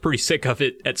think I was pretty sick of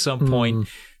it at some point.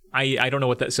 I don't know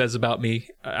what that says about me.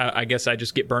 I guess I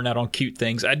just get burned out on cute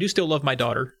things. I do still love my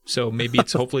daughter, so maybe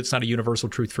hopefully it's not a universal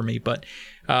truth for me. But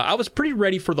I was pretty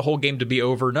ready for the whole game to be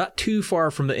over, not too far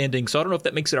from the ending. So I don't know if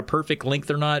that makes it a perfect length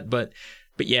or not. But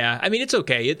yeah, I mean, it's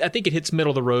okay. I think it hits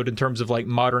middle of the road in terms of like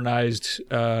modernized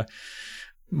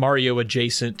Mario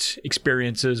adjacent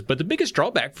experiences. But the biggest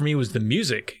drawback for me was the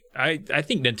music. I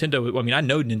think Nintendo, I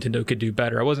know Nintendo could do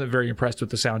better. I wasn't very impressed with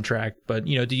the soundtrack, but,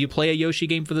 do you play a Yoshi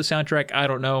game for the soundtrack? I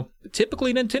don't know.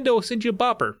 Typically, Nintendo will send you a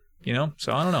bopper,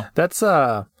 so I don't know. That's,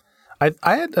 I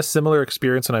had a similar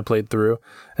experience when I played through,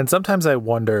 and sometimes I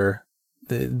wonder,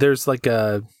 there's like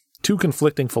two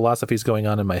conflicting philosophies going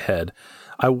on in my head.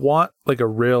 I want like a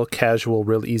real casual,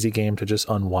 real easy game to just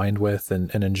unwind with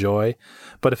and enjoy.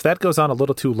 But if that goes on a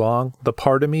little too long, the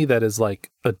part of me that is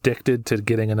like addicted to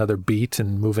getting another beat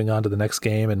and moving on to the next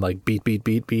game and like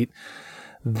beat,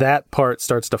 that part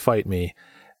starts to fight me.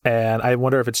 And I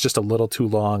wonder if it's just a little too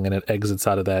long and it exits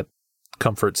out of that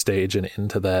comfort stage and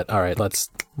into that, all right, let's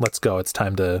go. It's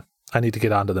time I need to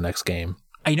get on to the next game.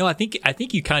 I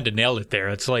think you kind of nailed it there.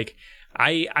 It's like,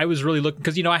 I was really looking,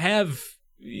 because, I have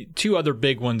two other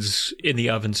big ones in the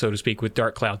oven, so to speak, with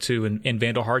Dark Cloud 2 and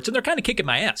Vandal Hearts, and they're kind of kicking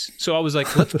my ass. So I was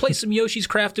like, let's play some Yoshi's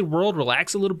Crafted World,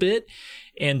 relax a little bit,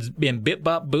 and bit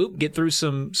bop boop, get through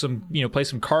some play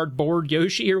some cardboard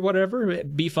Yoshi or whatever,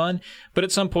 it'd be fun. But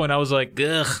at some point I was like,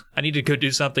 ugh, I need to go do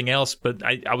something else. But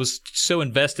I was so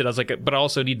invested, I was like, but I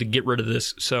also need to get rid of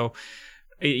this. So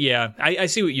yeah, I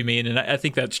see what you mean, and I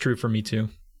think that's true for me too.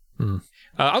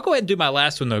 I'll go ahead and do my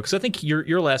last one, though, because I think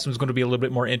your last one is going to be a little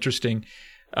bit more interesting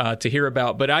to hear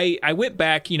about. But I went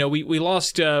back, we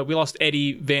lost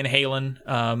Eddie Van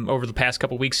Halen over the past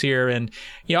couple weeks here. And,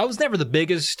 I was never the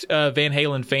biggest Van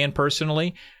Halen fan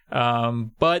personally,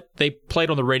 but they played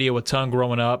on the radio a ton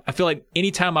growing up. I feel like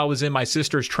anytime I was in my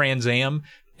sister's Trans Am,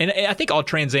 and I think all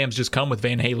Trans Ams just come with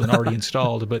Van Halen already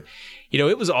installed, but,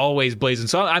 it was always blazing.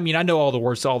 So, I mean, I know all the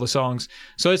words to all the songs.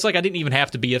 So it's like I didn't even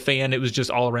have to be a fan. It was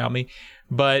just all around me.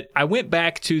 But I went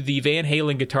back to the Van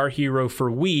Halen Guitar Hero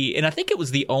for Wii, and I think it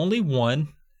was the only one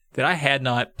that I had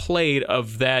not played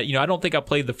of that. I don't think I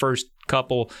played the first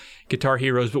couple Guitar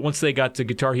Heroes, but once they got to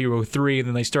Guitar Hero 3, and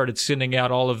then they started sending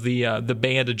out all of the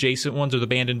band adjacent ones or the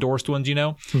band endorsed ones,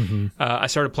 I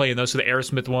started playing those. So the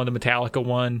Aerosmith one, the Metallica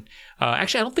one.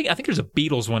 Actually, I think there's a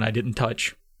Beatles one I didn't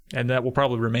touch, and that will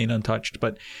probably remain untouched.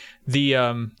 But the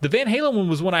Van Halen one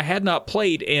was one I had not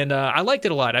played, and I liked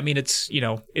it a lot. I mean, it's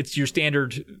your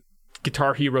standard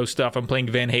Guitar Hero stuff. I'm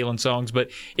playing Van Halen songs,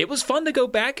 but it was fun to go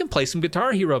back and play some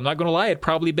Guitar Hero. I'm not going to lie, it'd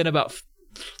probably been about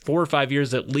 4 or 5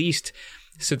 years at least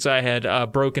since I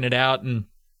had broken it out, and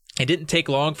it didn't take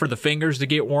long for the fingers to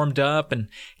get warmed up, and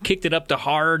kicked it up to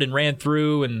hard and ran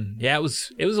through, and yeah, it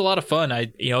was a lot of fun.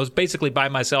 I was basically by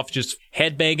myself, just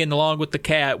headbanging along with the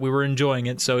cat. We were enjoying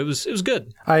it, so it was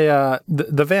good.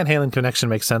 The Van Halen connection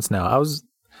makes sense now.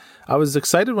 I was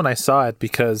excited when I saw it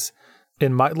because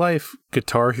in my life,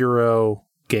 Guitar Hero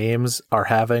games are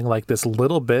having like this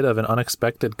little bit of an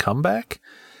unexpected comeback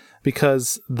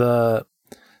because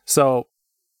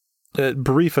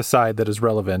brief aside that is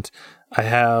relevant, I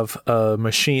have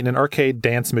an arcade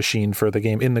dance machine for the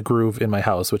game In the Groove in my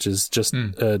house, which is just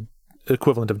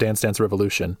equivalent of Dance Dance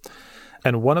Revolution.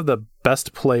 And one of the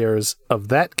best players of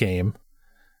that game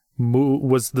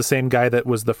was the same guy that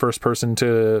was the first person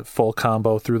to full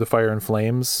combo through the fire and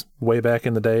flames way back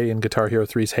in the day in Guitar Hero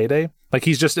 3's heyday. Like,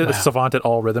 he's just a savant at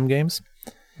all rhythm games.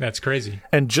 That's crazy.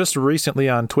 And just recently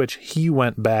on Twitch, he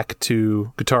went back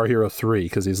to Guitar Hero 3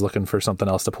 because he's looking for something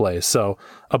else to play. So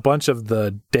a bunch of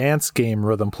the dance game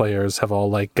rhythm players have all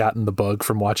like gotten the bug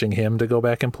from watching him to go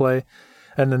back and play.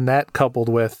 And then that coupled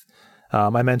with,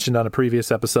 I mentioned on a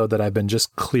previous episode that I've been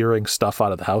just clearing stuff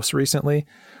out of the house recently.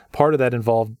 Part of that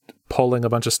involved pulling a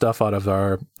bunch of stuff out of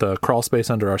the crawl space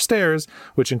under our stairs,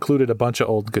 which included a bunch of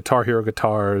old Guitar Hero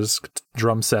guitars,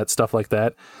 drum sets, stuff like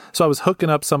that. So I was hooking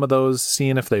up some of those,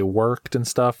 seeing if they worked and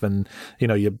stuff. And, you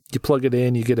know, you plug it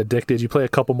in, you get addicted, you play a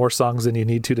couple more songs than you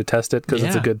need to test it because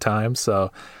it's a good time.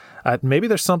 So maybe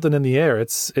there's something in the air.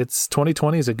 It's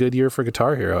 2020 is a good year for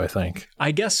Guitar Hero, I think.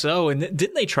 I guess so. And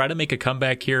didn't they try to make a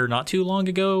comeback here not too long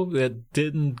ago that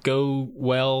didn't go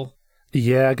well?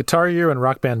 Yeah, Guitar Hero and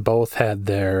Rock Band both had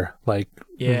their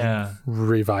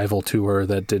revival tour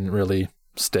that didn't really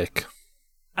stick.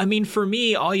 I mean, for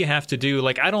me, all you have to do,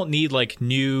 like, I don't need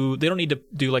they don't need to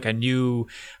do like a new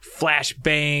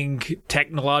flashbang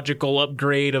technological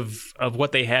upgrade of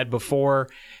what they had before.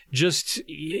 Just,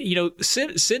 you know,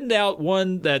 send out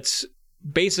one that's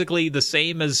basically the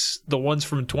same as the ones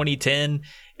from 2010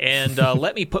 and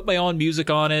let me put my own music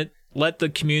on it. Let the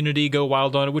community go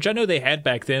wild on it, which I know they had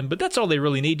back then, but that's all they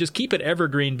really need. Just keep it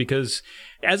evergreen, because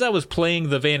as I was playing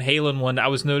the Van Halen one, I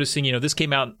was noticing, you know, that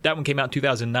one came out in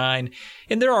 2009,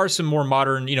 and there are some more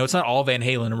modern, you know, it's not all Van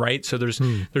Halen, right? So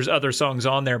there's other songs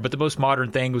on there, but the most modern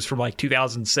thing was from like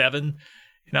 2007.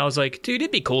 And I was like, dude,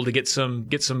 it'd be cool to get some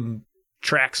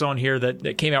tracks on here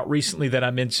that came out recently that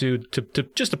I'm into to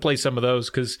just to play some of those,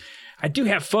 because I do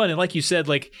have fun. And like you said,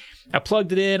 like, I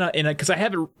plugged it in, and because I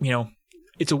have it, you know,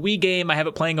 it's a Wii game. I have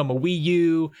it playing on my Wii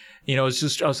U. You know, I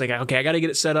was like, okay, I got to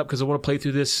get it set up because I want to play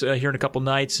through this here in a couple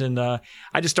nights. And I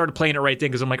just started playing it right then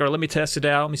because I'm like, all right, let me test it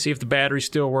out. Let me see if the batteries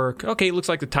still work. Okay, it looks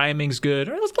like the timing's good.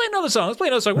 All right, let's play another song.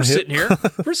 We're sitting here.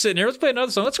 Let's play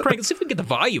another song. Let's crank and see if we can get the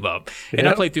volume up. And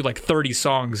I played through like 30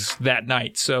 songs that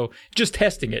night. So just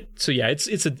testing it. So yeah,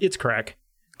 it's crack.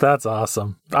 That's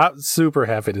awesome. I'm super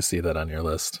happy to see that on your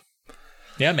list.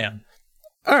 Yeah, man.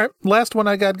 All right, last one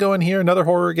I got going here, another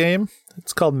horror game.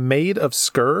 It's called Maid of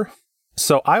Sker.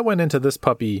 So I went into this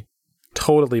puppy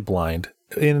totally blind.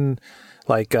 In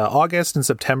like August and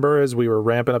September, as we were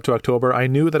ramping up to October, I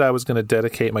knew that I was going to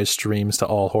dedicate my streams to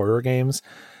all horror games.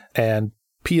 And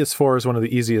PS4 is one of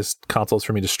the easiest consoles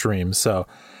for me to stream. So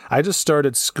I just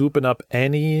started scooping up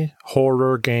any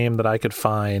horror game that I could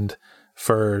find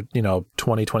for, you know,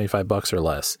 $20-25 or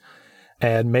less.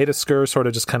 And Maid of Sker sort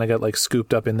of just kind of got like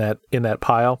scooped up in that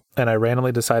pile, and I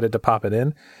randomly decided to pop it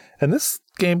in. And this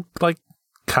game like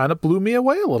kind of blew me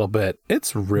away a little bit.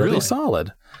 It's really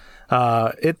solid.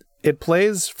 It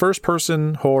plays first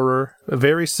person horror,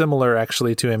 very similar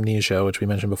actually to Amnesia, which we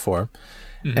mentioned before.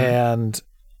 Mm-hmm. And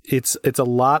it's a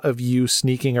lot of you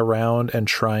sneaking around and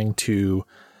trying to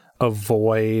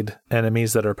avoid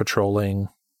enemies that are patrolling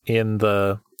in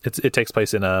it takes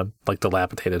place in a like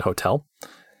dilapidated hotel.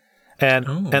 And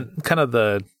kind of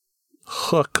the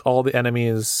hook all the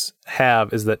enemies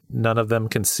have is that none of them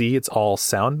can see. It's all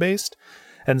sound based.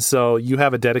 And so you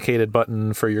have a dedicated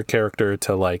button for your character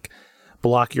to like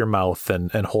block your mouth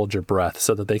and hold your breath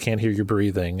so that they can't hear you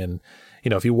breathing. And, you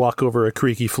know, if you walk over a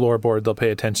creaky floorboard, they'll pay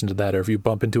attention to that. Or if you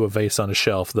bump into a vase on a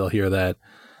shelf, they'll hear that.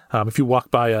 If you walk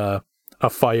by a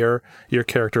fire, your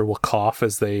character will cough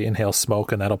as they inhale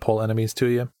smoke, and that'll pull enemies to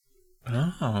you.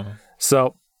 Oh.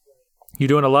 So you're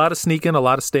doing a lot of sneaking, a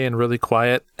lot of staying really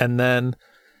quiet. And then,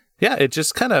 yeah, it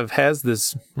just kind of has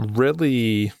this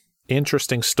really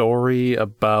interesting story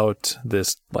about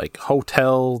this like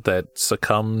hotel that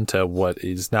succumbed to what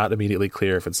is not immediately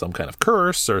clear if it's some kind of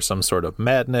curse or some sort of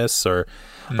madness or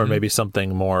maybe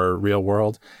something more real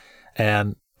world.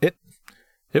 And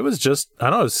it was just, I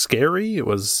don't know, it was scary. It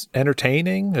was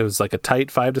entertaining. It was like a tight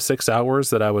 5 to 6 hours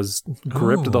that I was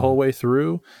gripped the whole way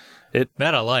through.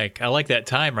 That I like that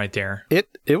time right there.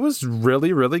 It was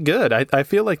really, really good. I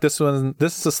feel like this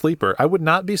is a sleeper. I would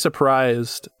not be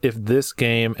surprised if this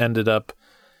game ended up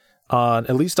on,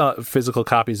 at least on physical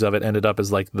copies of it, ended up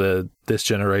as like this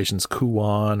generation's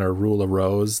Kuon or Rule of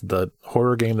Rose, the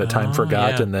horror game that time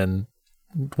forgot and then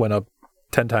went up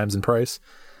 10 times in price.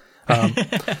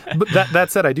 But that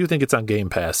said, I do think it's on Game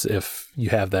Pass if you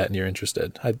have that and you're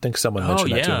interested. I think someone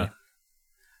mentioned that to me.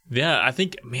 Yeah, I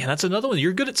think, man, that's another one.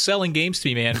 You're good at selling games to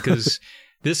me, man, because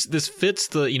this fits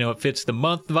it fits the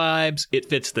month vibes. It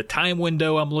fits the time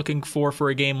window I'm looking for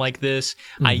a game like this.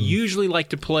 Mm-hmm. I usually like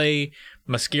to play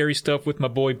my scary stuff with my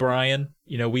boy Brian.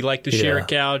 we like to share a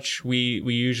couch. We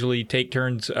usually take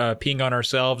turns peeing on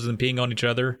ourselves and peeing on each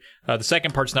other. The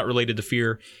second part's not related to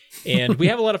fear. And we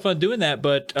have a lot of fun doing that.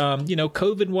 But,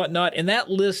 COVID and whatnot. And that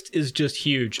list is just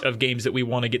huge of games that we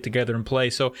want to get together and play.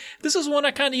 So this is one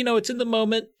I kind of, it's in the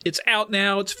moment. It's out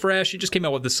now. It's fresh. It just came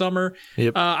out with the summer.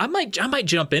 Yep. I might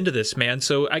jump into this, man.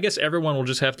 So I guess everyone will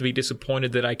just have to be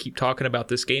disappointed that I keep talking about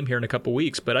this game here in a couple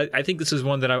weeks. But I think this is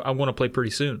one that I want to play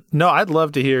pretty soon. No, I'd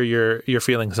love to hear your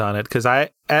feelings on it, because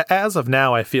as of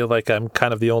now, I feel like I'm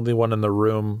kind of the only one in the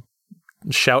room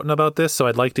shouting about this. So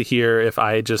I'd like to hear if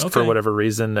I just, for whatever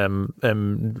reason, am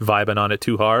vibing on it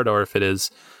too hard, or if it is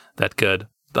that good.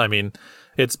 I mean,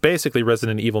 it's basically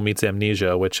Resident Evil meets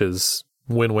Amnesia, which is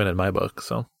win-win in my book.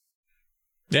 So.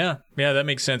 Yeah, that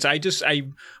makes sense. I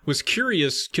was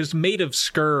curious because Made of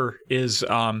Skur is,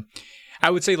 I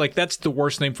would say, like, that's the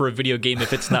worst name for a video game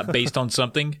if it's not based on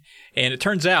something. And it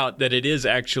turns out that it is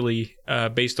actually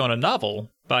based on a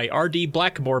novel by R.D.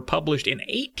 Blackmore, published in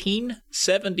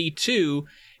 1872.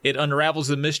 It unravels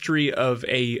the mystery of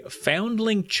a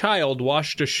foundling child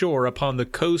washed ashore upon the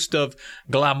coast of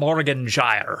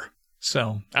Glamorganshire.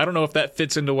 So I don't know if that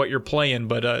fits into what you're playing,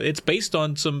 but it's based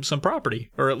on some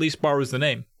property, or at least borrows the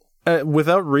name.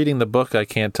 Without reading the book, I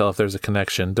can't tell if there's a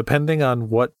connection. Depending on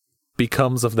what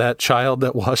becomes of that child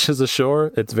that washes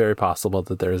ashore, it's very possible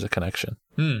that there is a connection.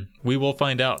 We will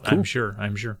find out. Cool. I'm sure.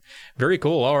 Very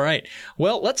cool. All right.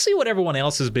 Well, let's see what everyone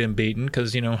else has been beaten,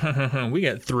 because, we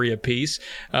got 3 apiece.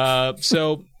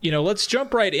 So, let's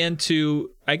jump right into,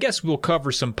 I guess we'll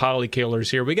cover some Polykillers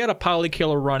here. We got a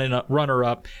Polykiller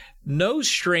runner-up. No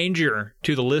stranger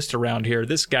to the list around here.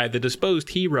 This guy, the Disposed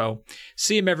Hero.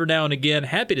 See him every now and again.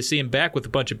 Happy to see him back with a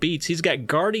bunch of beats. He's got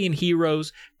Guardian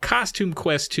Heroes, Costume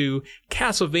Quest 2,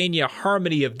 Castlevania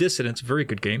Harmony of Dissonance, very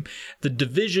good game, The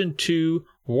Division 2,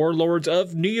 Warlords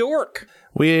of New York.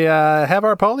 We have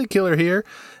our Polykiller here,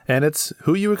 and it's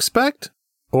who you expect,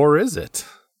 or is it?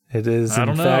 It is,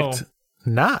 in fact,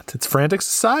 not. It's Frantic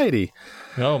Society.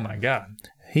 Oh, my God.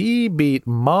 He beat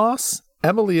Moss,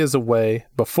 Emily is Away,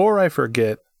 Before I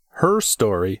Forget, Her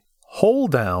Story, Hole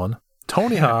Down,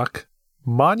 Tony Hawk,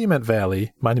 Monument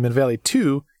Valley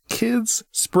 2, Kids,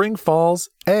 Spring Falls,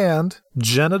 and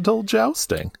Genital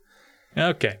Jousting.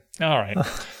 Okay. All right.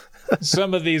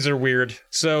 Some of these are weird.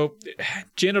 So,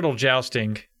 Genital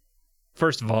Jousting,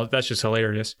 first of all, that's just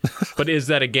hilarious. But is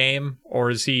that a game, or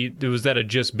was that a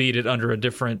just beat it under a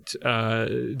different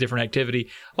activity?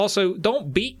 Also,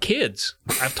 don't beat kids.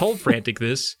 I've told Frantic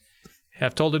this.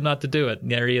 I've told him not to do it.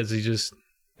 There he is.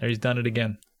 He's done it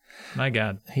again. My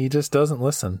God. He just doesn't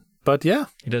listen. But yeah.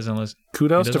 He doesn't listen.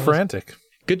 Kudos to Frantic.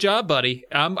 Good job, buddy.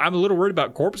 I'm a little worried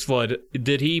about Corpse Flood.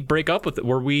 Did he break up with it?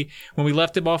 When we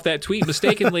left him off that tweet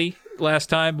mistakenly last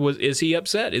time, is he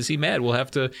upset? Is he mad? We'll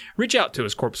have to reach out to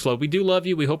us, Corpse Flood. We do love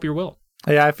you. We hope you're well.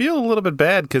 Yeah, I feel a little bit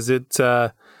bad because it's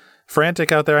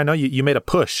Frantic out there. I know you made a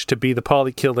push to be the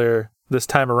Polykiller this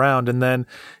time around, and then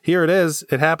here it is.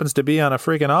 It happens to be on a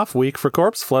freaking off week for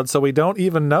Corpse Flood, so we don't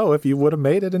even know if you would have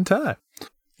made it in time.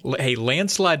 Hey,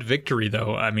 landslide victory,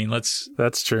 though. I mean,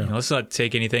 that's true. Let's not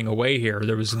take anything away here.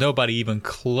 There was nobody even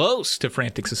close to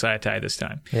Frantic Society this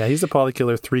time. Yeah, he's a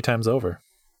Polykiller 3 times over.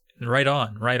 Right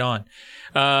on.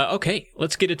 Okay,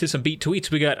 let's get into some beat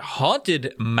tweets. We got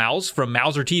Haunted Mouse from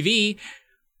Mouser TV.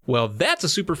 Well, that's a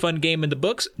super fun game in the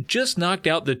books. Just knocked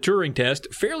out the Turing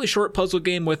test. Fairly short puzzle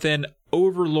game with an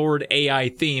Overlord AI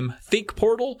theme. Think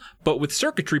Portal, but with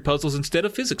circuitry puzzles instead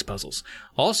of physics puzzles.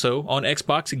 Also on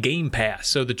Xbox Game Pass.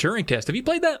 So the Turing test. Have you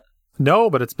played that?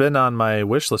 No, but it's been on my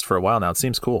wish list for a while now. It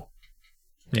seems cool.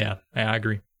 Yeah, I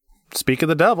agree. Speak of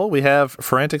the devil, we have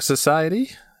Frantic Society.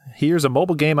 Here's a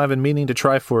mobile game I've been meaning to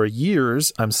try for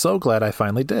years. I'm so glad I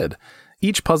finally did.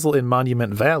 Each puzzle in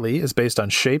Monument Valley is based on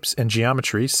shapes and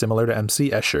geometry similar to MC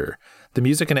Escher. The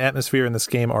music and atmosphere in this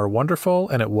game are wonderful,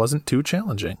 and it wasn't too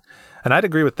challenging. And I'd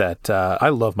agree with that. I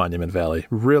love Monument Valley.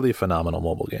 Really phenomenal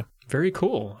mobile game. Very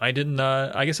cool. I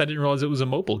guess I didn't realize it was a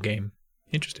mobile game.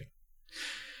 Interesting.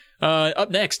 Up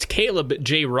next, Caleb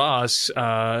J. Ross,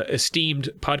 esteemed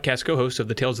podcast co-host of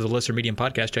the Tales of the Lesser Medium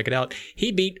podcast. Check it out.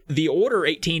 He beat The Order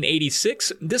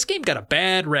 1886. This game got a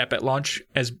bad rap at launch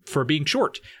for being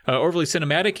short, overly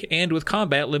cinematic, and with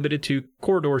combat limited to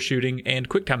corridor shooting and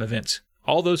QuickTime events.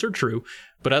 All those are true,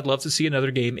 but I'd love to see another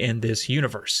game in this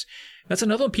universe. That's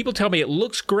another one. People tell me it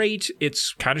looks great.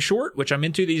 It's kind of short, which I'm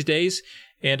into these days,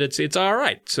 and it's all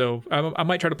right. So I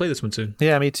might try to play this one soon.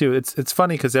 Yeah, me too. It's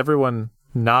funny because everyone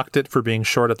knocked it for being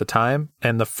short at the time,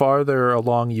 and the farther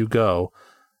along you go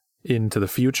into the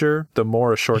future, the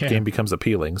more a short game becomes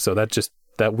appealing. So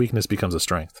that weakness becomes a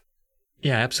strength.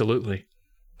 Yeah, absolutely.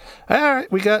 All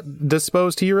right, we got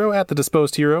Disposed Hero at the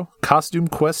Disposed Hero. Costume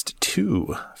Quest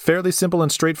 2. Fairly simple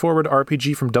and straightforward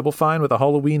RPG from Double Fine with a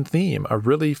Halloween theme. A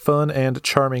really fun and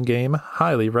charming game.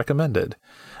 Highly recommended.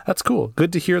 That's cool.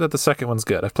 Good to hear that the second one's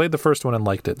good. I've played the first one and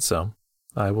liked it, so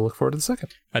I will look forward to the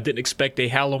second. I didn't expect a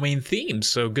Halloween theme,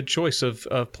 so good choice of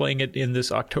playing it in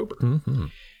this October. Mm-hmm.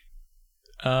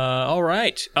 All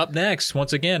right. Up next,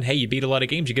 once again, hey, you beat a lot of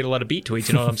games, you get a lot of beat tweets.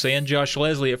 You know what I'm saying? Josh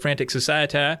Leslie at Frantic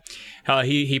Society.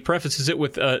 He prefaces it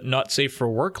with not safe for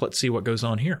work. Let's see what goes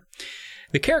on here.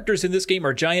 The characters in this game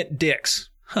are giant dicks.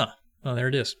 Huh. Oh, there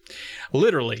it is.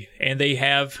 Literally. And they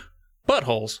have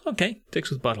buttholes. Okay,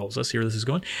 dicks with buttholes. Let's see where this is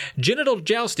going. Genital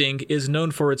Jousting is known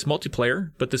for its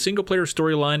multiplayer, but the single-player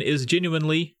storyline is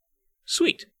genuinely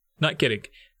sweet. Not kidding.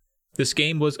 This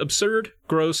game was absurd,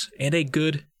 gross, and a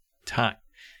good time.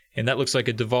 And that looks like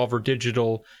a Devolver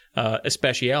Digital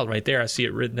especial right there. I see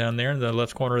it written down there in the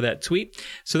left corner of that tweet.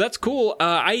 So that's cool.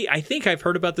 I think I've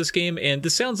heard about this game, and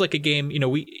this sounds like a game,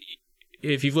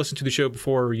 if you've listened to the show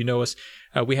before, you know us,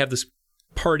 we have this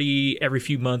party every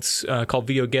few months called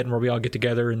Videogeddon where we all get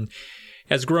together and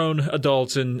as grown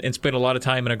adults and spend a lot of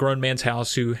time in a grown man's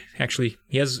house who actually,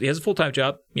 he has a full-time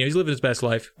job. He's living his best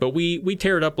life. But we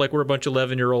tear it up like we're a bunch of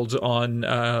 11-year-olds on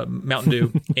Mountain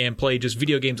Dew and play just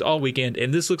video games all weekend.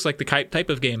 And this looks like the type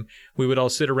of game we would all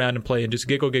sit around and play and just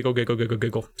giggle.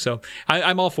 So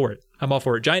I'm all for it.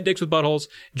 Giant dicks with buttholes,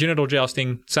 genital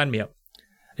jousting, sign me up.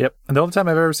 Yep. And the only time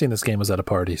I've ever seen this game was at a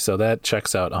party, so that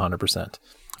checks out 100%.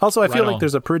 Also, I feel like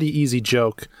there's a pretty easy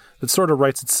joke that sort of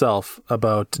writes itself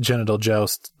about Genital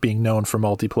Joust being known for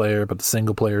multiplayer, but the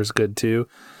single player is good too.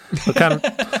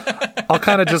 I'll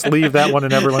kind of just leave that one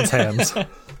in everyone's hands.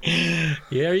 Yeah,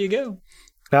 there you go.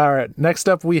 All right. Next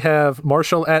up, we have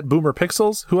Marshall at Boomer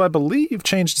Pixels, who I believe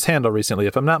changed his handle recently.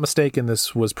 If I'm not mistaken,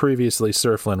 this was previously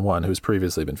Surflin1, who's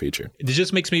previously been featured. It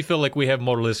just makes me feel like we have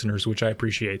more listeners, which I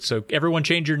appreciate. So everyone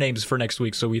change your names for next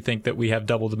week so we think that we have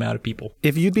double the amount of people.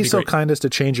 If you'd be so great. Kind as to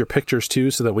change your pictures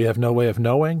too so that we have no way of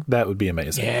knowing, that would be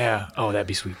amazing. Yeah. Oh, that'd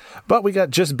be sweet. But we got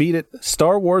Just Beat It,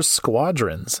 Star Wars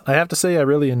Squadrons. I have to say I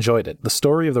really enjoyed it. The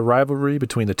story of the rivalry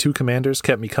between the two commanders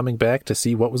kept me coming back to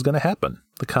see what was going to happen.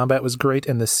 The combat was great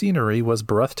and the scenery was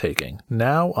breathtaking.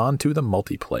 Now on to the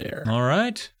multiplayer. All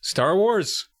right. Star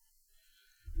Wars.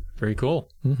 Very cool.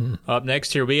 Mm-hmm. Up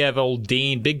next here we have old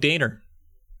Dean, Big Daner.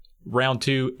 Round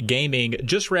 2 Gaming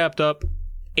just wrapped up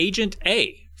Agent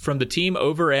A from the team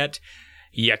over at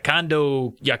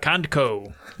Yakandco,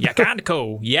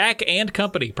 Yak and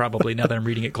Company, probably, now that I'm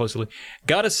reading it closely.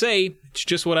 Gotta say, it's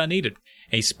just what I needed.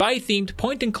 A spy-themed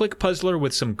point-and-click puzzler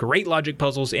with some great logic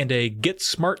puzzles and a Get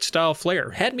Smart-style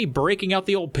flair. Had me breaking out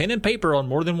the old pen and paper on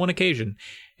more than one occasion.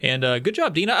 And good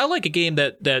job, Dina. I like a game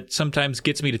that sometimes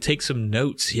gets me to take some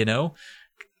notes, Kind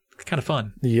of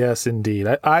fun. Yes, indeed.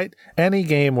 I any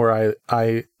game where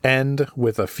I end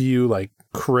with a few,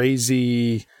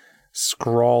 crazy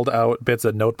scrawled out bits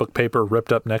of notebook paper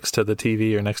ripped up next to the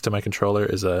TV or next to my controller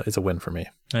is a win for me.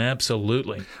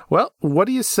 Absolutely. Well, what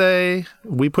do you say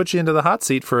we put you into the hot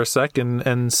seat for a sec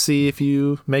and see if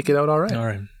you make it out all right? All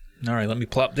right. Let me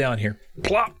plop down here.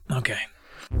 Plop. Okay.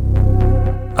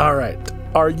 All right.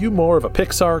 Are you more of a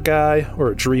Pixar guy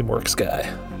or a DreamWorks guy?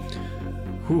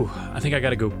 Whew. I think I got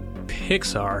to go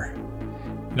Pixar.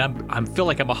 And I feel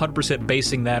like I'm 100%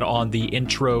 basing that on the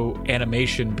intro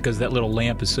animation because that little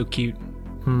lamp is so cute.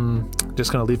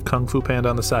 Just going to leave Kung Fu Panda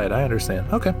on the side. I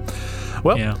understand. Okay.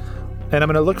 Well, yeah. And I'm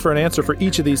going to look for an answer for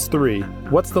each of these three.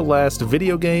 What's the last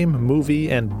video game,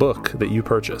 movie, and book that you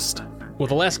purchased? Well,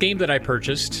 the last game that I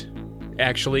purchased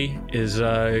actually is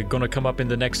going to come up in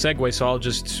the next segue, so I'll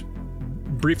just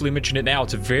briefly mention it now.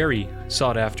 It's a very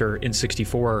sought-after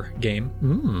N64 game.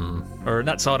 Or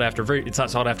not sought-after. It's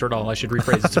not sought-after at all. I should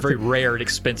rephrase. It's a very rare and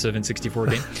expensive N64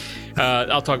 game.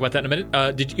 I'll talk about that in a minute.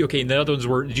 And the other ones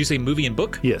were, did you say movie and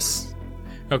book? Yes.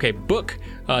 Okay, book.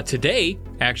 Today,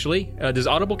 actually, does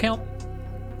Audible count?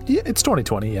 Yeah, it's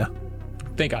 2020, yeah.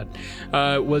 Thank God.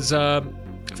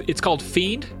 It's called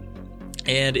Fiend.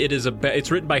 And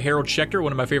it's written by Harold Schechter,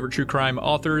 one of my favorite true crime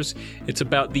authors. It's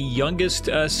about the youngest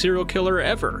serial killer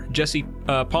ever, Jesse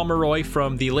Pomeroy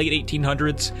from the late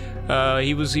 1800s.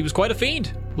 He was quite a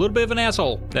fiend, a little bit of an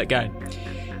asshole, that guy.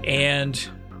 And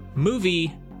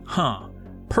movie,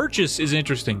 purchase is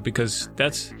interesting because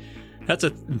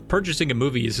purchasing a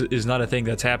movie is not a thing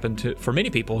that's happened for many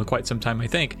people in quite some time, I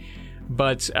think.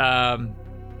 But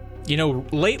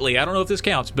lately, I don't know if this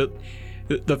counts, but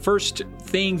the first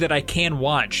thing that I can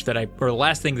watch or the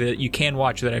last thing that you can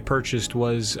watch that I purchased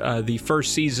was the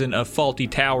first season of Fawlty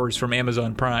Towers from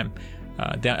Amazon Prime.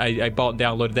 I bought and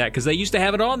downloaded that because they used to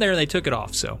have it on there and they took it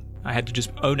off, so I had to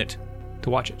just own it to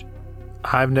watch it.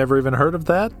 I've never even heard of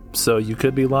that, so you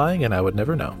could be lying and I would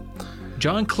never know.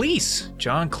 John Cleese.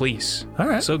 John Cleese. All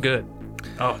right. So good.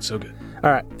 Oh, it's so good. All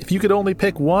right. If you could only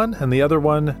pick one and the other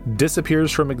one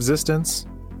disappears from existence,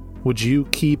 would you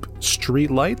keep street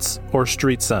lights or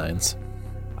street signs?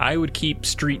 I would keep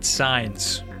street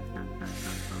signs.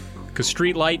 Because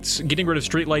street lights, getting rid of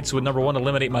street lights would, number one,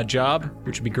 eliminate my job,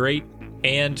 which would be great.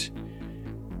 And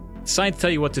signs tell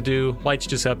you what to do. Lights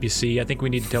just help you see. I think we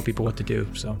need to tell people what to do.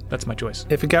 So that's my choice.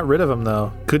 If it got rid of them,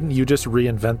 though, couldn't you just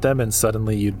reinvent them and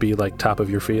suddenly you'd be like top of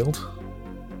your field?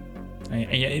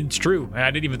 It's true.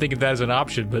 I didn't even think of that as an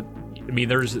option, but I mean,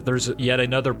 there's yet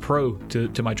another pro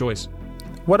to my choice.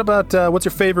 What about what's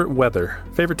your favorite weather?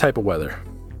 Favorite type of weather?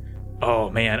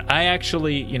 Oh man, I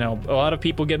actually, a lot of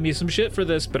people give me some shit for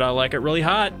this, but I like it really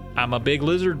hot. I'm a big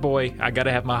lizard boy. I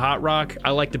gotta have my hot rock. I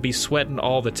like to be sweating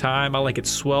all the time. I like it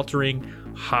sweltering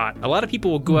hot. A lot of people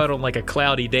will go out on like a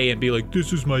cloudy day and be like,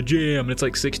 "This is my jam," and it's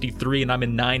like 63 and I'm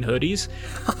in 9 hoodies.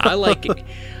 I like it.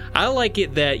 I like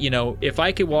it that, if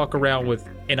I could walk around with,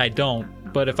 and I don't,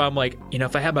 but if I'm like,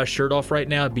 if I had my shirt off right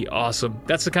now, it'd be awesome.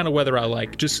 That's the kind of weather I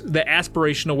like. Just the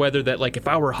aspirational weather that, like, if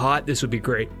I were hot, this would be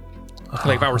great.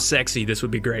 Like, if I were sexy, this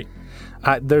would be great.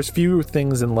 There's few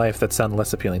things in life that sound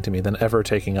less appealing to me than ever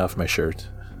taking off my shirt.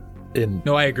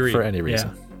 No, I agree. For any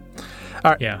reason. Yeah.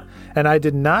 All right. Yeah. And I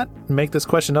did not make this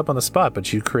question up on the spot,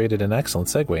 but you created an excellent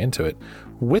segue into it.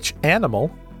 Which animal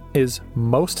is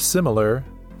most similar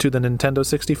to the Nintendo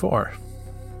 64?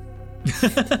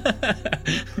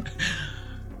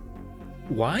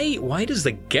 Why does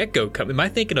the gecko come? Am I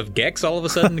thinking of Gex all of a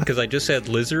sudden because I just said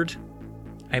lizard?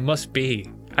 I must be.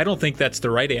 I don't think that's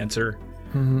the right answer.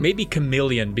 Mm-hmm. Maybe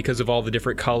chameleon because of all the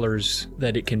different colors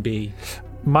that it can be.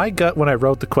 My gut when I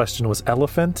wrote the question was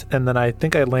elephant, and then I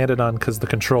think I landed on because the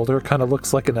controller kind of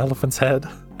looks like an elephant's head.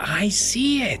 I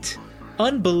see it.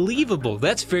 Unbelievable.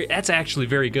 That's actually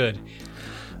very good.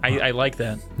 I like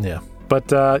that. Yeah.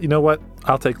 But you know what?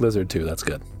 I'll take lizard too. That's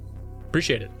good.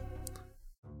 Appreciate it.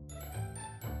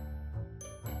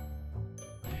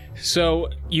 So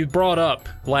you brought up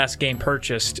last game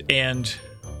purchased, and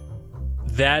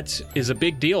that is a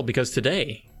big deal because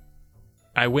today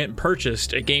I went and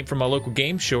purchased a game from my local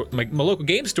game store,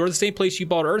 the same place you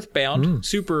bought Earthbound,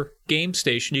 Super Game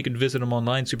Station. You can visit them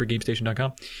online,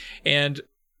 supergamestation.com. And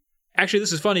actually,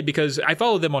 this is funny because I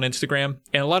follow them on Instagram,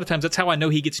 and a lot of times that's how I know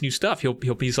he gets new stuff.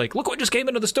 He's like, "Look what just came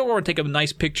into the store," and take a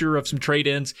nice picture of some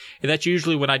trade-ins. And that's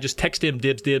usually when I just text him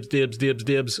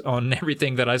dibs on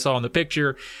everything that I saw in the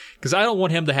picture, because I don't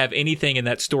want him to have anything in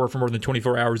that store for more than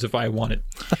 24 hours if I want it.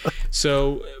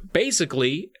 So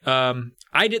basically,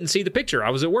 I didn't see the picture. I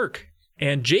was at work,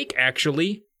 and Jake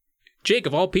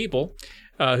of all people,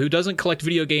 who doesn't collect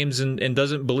video games and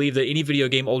doesn't believe that any video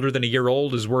game older than a year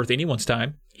old is worth anyone's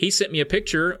time, he sent me a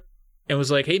picture and was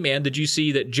like, "Hey man, did you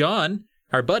see that John,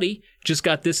 our buddy, just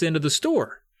got this into the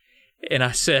store?" And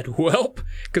I said, "Welp,"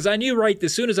 because I knew right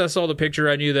as soon as I saw the picture,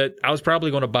 I knew that I was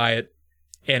probably going to buy it,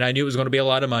 and I knew it was going to be a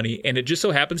lot of money, and it just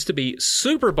so happens to be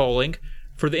Super Bowling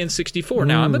for the N64.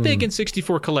 Now, I'm a big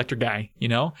N64 collector guy,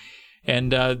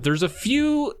 and there's a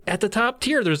few at the top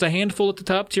tier. There's a handful at the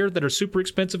top tier that are super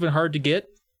expensive and hard to get.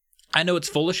 I know it's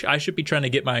foolish. I should be trying to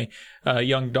get my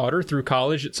young daughter through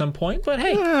college at some point, but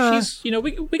hey, she's,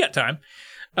 we got time.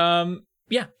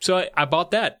 Yeah, so I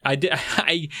bought that.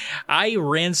 I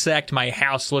ransacked my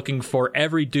house looking for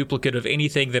every duplicate of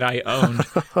anything that I owned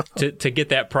to get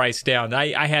that price down.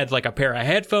 I had like a pair of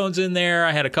headphones in there.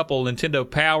 I had a couple of Nintendo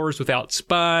Powers without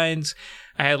spines.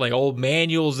 I had like old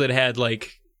manuals that had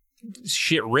like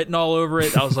shit written all over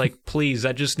it. I was like, please,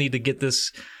 I just need to get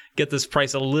this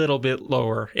price a little bit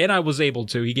lower, and I was able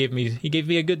to. He gave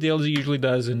me a good deal, as he usually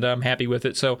does, and I'm happy with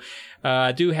it. So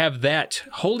I do have that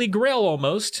Holy Grail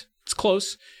almost. It's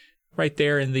close, right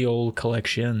there in the old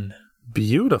collection.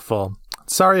 Beautiful.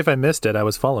 Sorry if I missed it. I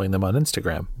was following them on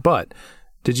Instagram. But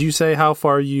did you say how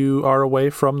far you are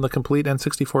away from the complete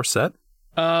N64 set?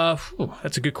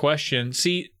 That's a good question.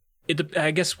 See, I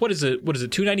guess what is it?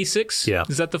 296? Yeah.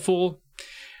 Is that the full?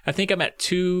 I think I'm at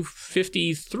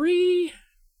 253.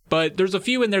 But there's a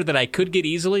few in there that I could get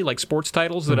easily, like sports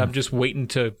titles that I'm just waiting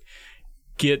to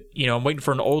get. I'm waiting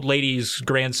for an old lady's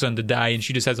grandson to die, and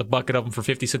she just has a bucket of them for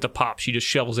 50 cents a pop. She just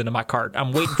shovels into my cart.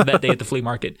 I'm waiting for that day at the flea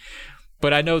market.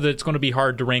 But I know that it's going to be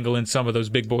hard to wrangle in some of those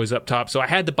big boys up top. So I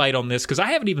had to bite on this because I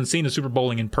haven't even seen a Super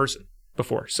Bowling in person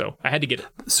before. So I had to get it.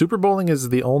 Super Bowling is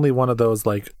the only one of those,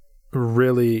 like,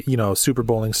 really, Super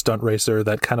Bowling stunt racer,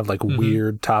 that kind of like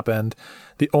weird top end.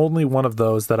 The only one of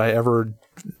those that I ever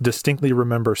distinctly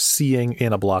remember seeing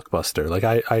in a Blockbuster. Like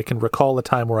I can recall a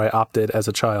time where I opted as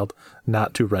a child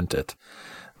not to rent it.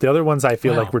 The other ones I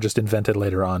feel like were just invented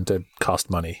later on to cost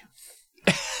money.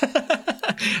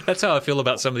 That's how I feel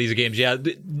about some of these games. Yeah.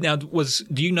 Now, was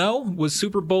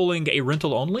Super Bowling a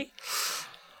rental only?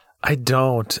 I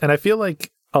don't. And I feel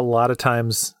like a lot of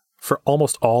times for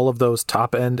almost all of those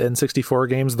top-end N64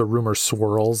 games, the rumor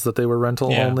swirls that they were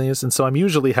rental-onlys, and so I'm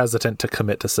usually hesitant to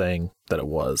commit to saying that it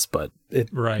was, but it...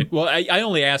 Right. Well, I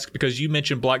only ask because you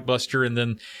mentioned Blockbuster, and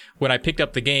then when I picked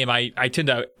up the game, I tend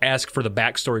to ask for the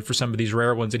backstory for some of these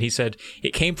rare ones, and he said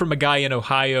it came from a guy in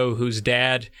Ohio whose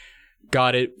dad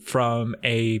got it from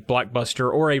a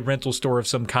Blockbuster or a rental store of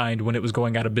some kind when it was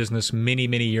going out of business many,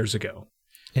 many years ago.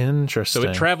 Interesting. So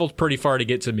it traveled pretty far to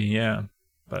get to me, yeah.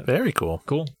 But very cool.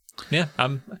 Cool. Yeah,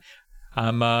 I'm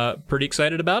pretty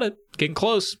excited about it. Getting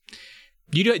close.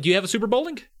 Do you have a Super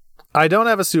Bowling? I don't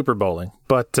have a Super Bowling,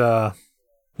 but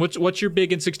what's your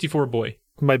big N64 boy?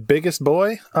 My biggest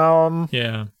boy?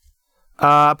 Yeah.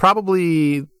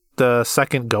 Probably the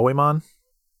second Goemon.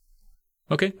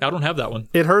 Okay, I don't have that one.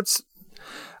 It hurts.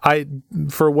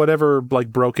 For whatever like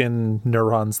broken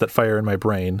neurons that fire in my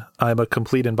brain, I'm a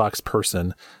complete inbox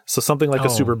person. So something like a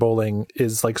Super Bowling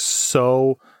is like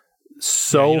so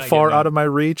far out of my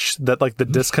reach that like the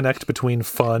disconnect between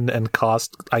fun and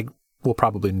cost, I will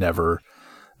probably never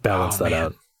balance that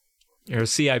out. You're a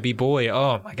CIB boy.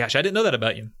 Oh my gosh, I didn't know that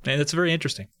about you. And that's very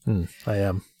interesting. I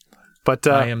am, but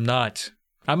I am not.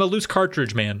 I'm a loose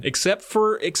cartridge man, except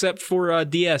for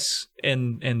DS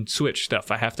and Switch stuff.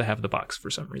 I have to have the box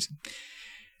for some reason.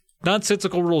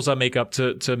 Nonsensical rules I make up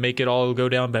to make it all go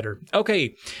down better.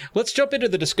 Okay, let's jump into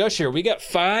the discussion here. We got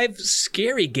 5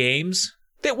 scary games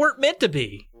that weren't meant to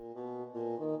be.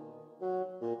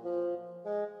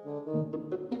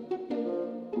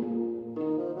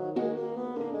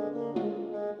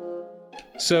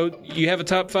 So you have a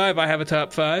top 5, I have a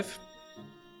top 5.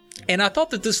 And I thought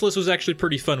that this list was actually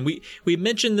pretty fun. We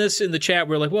mentioned this in the chat.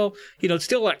 We're like, well, it's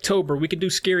still October. We can do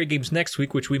scary games next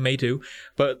week, which we may do.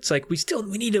 But it's like we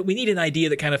need an idea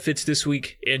that kind of fits this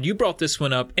week. And you brought this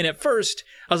one up. And at first,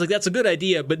 I was like, that's a good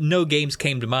idea, but no games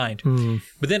came to mind.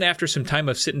 But then after some time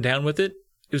of sitting down with it,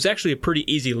 it was actually a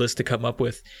pretty easy list to come up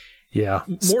with. Yeah.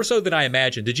 More so than I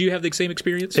imagined. Did you have the same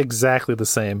experience? Exactly the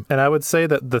same. And I would say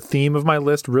that the theme of my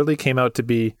list really came out to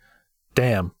be,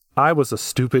 damn, I was a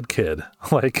stupid kid.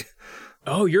 Like,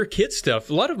 oh, your kid stuff.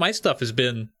 A lot of my stuff has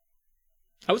been,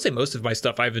 I would say most of my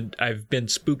stuff I've been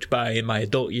spooked by in my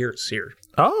adult years here.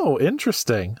 Oh,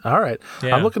 interesting. All right.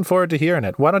 Yeah. I'm looking forward to hearing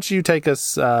it. Why don't you take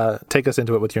us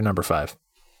into it with your number 5?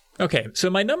 Okay, so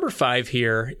my number 5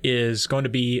 here is going to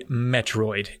be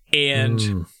Metroid.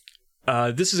 And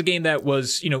this is a game that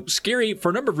was, scary for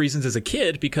a number of reasons as a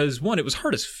kid because, one, it was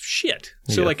hard as shit.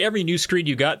 So, like, every new screen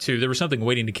you got to, there was something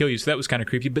waiting to kill you, so that was kind of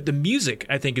creepy. But the music,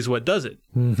 I think, is what does it.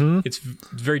 It's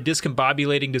very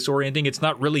discombobulating, disorienting. It's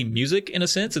not really music, in a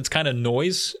sense. It's kind of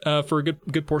noise for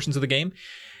good portions of the game.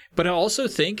 But I also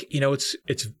think,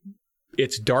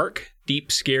 it's dark,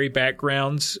 deep, scary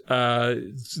backgrounds.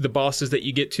 The bosses that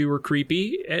you get to are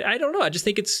creepy. I don't know. I just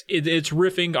think it's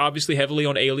riffing, obviously, heavily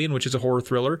on Alien, which is a horror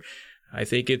thriller. I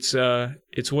think it's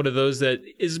one of those that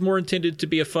is more intended to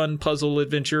be a fun puzzle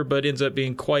adventure, but ends up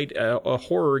being quite a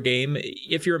horror game.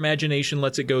 If your imagination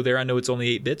lets it go there, I know it's only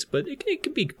 8 bits, but it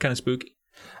can be kind of spooky.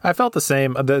 I felt the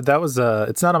same. That was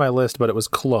it's not on my list, but it was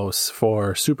close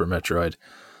for Super Metroid.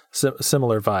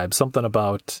 Similar vibe. Something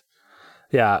about.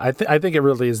 Yeah, I think it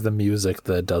really is the music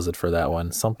that does it for that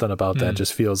one. Something about that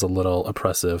just feels a little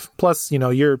oppressive. Plus,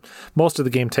 most of the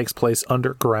game takes place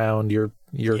underground. You're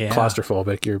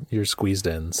claustrophobic. You're squeezed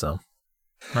in. So,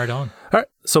 right on. All right.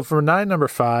 So for number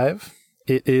 5,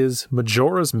 it is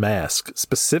Majora's Mask.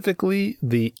 Specifically,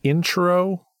 the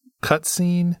intro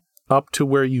cutscene up to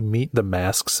where you meet the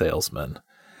mask salesman.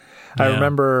 Yeah. I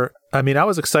remember. I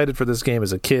was excited for this game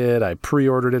as a kid. I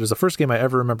pre-ordered it. It was the first game I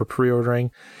ever remember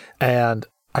pre-ordering. And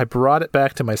I brought it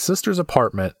back to my sister's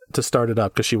apartment to start it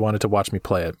up because she wanted to watch me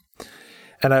play it.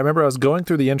 And I remember I was going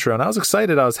through the intro and I was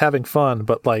excited. I was having fun.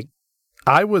 But like,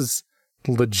 I was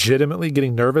legitimately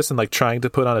getting nervous and like trying to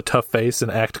put on a tough face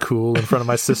and act cool in front of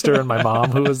my sister and my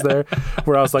mom who was there.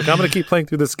 Where I was like, I'm going to keep playing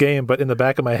through this game. But in the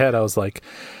back of my head, I was like,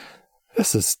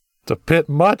 this is a bit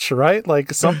much, right?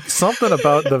 Like something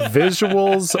about the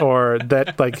visuals or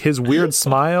that like his weird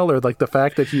smile or like the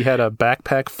fact that he had a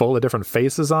backpack full of different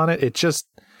faces on it.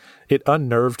 It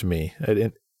unnerved me.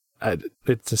 It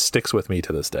just sticks with me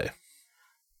to this day.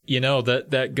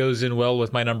 That goes in well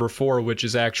with my number 4, which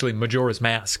is actually Majora's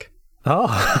Mask.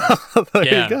 Oh,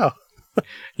 there you go.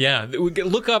 Yeah,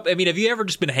 look up. Have you ever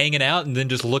just been hanging out and then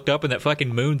just looked up and that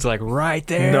fucking moon's like right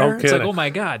there? No kidding. It's like, oh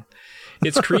my God.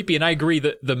 It's creepy, and I agree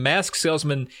that the mask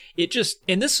salesman,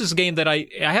 and this is a game that I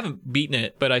haven't beaten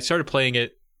it, but I started playing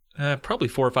it probably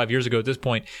 4 or 5 years ago at this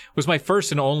point, was my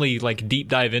first and only like deep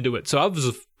dive into it. So I was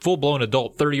a full-blown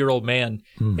adult, 30-year-old man,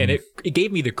 and it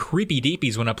gave me the creepy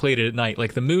deepies when I played it at night,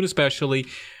 like the moon especially.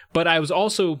 But I was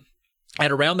also,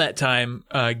 at around that time,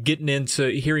 getting into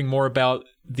hearing more about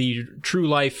the true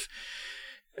life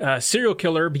serial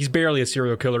killer. He's barely a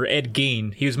serial killer, Ed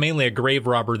Gein. He was mainly a grave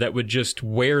robber that would just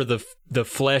wear the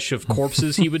flesh of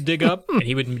corpses he would dig up, and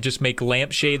he would just make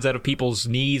lampshades out of people's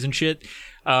knees and shit.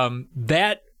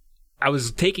 That I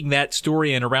was taking that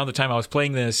story in around the time I was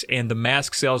playing this, and the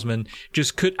Mask Salesman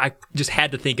I just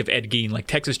had to think of Ed Gein, like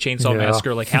Texas Chainsaw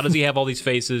Massacre. Like, how does he have all these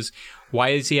faces?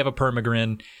 Why does he have a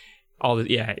permagrin? All the,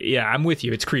 yeah, I'm with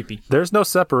you. It's creepy. There's no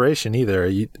separation either.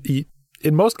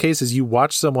 In most cases, you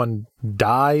watch someone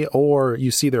die or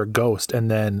you see their ghost, and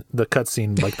then the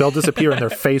cutscene, like, they'll disappear and their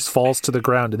face falls to the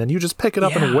ground, and then you just pick it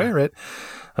up and wear it.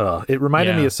 It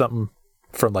reminded me of something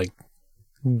from, like,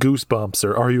 Goosebumps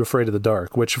or Are You Afraid of the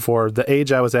Dark, which for the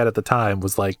age I was at the time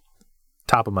was, like,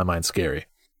 top of my mind scary.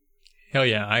 Hell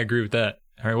yeah, I agree with that.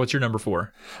 All right, what's your number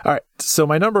 4? All right, so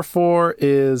my number 4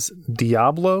 is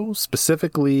Diablo,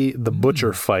 specifically the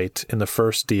butcher fight in the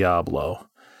first Diablo.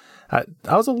 I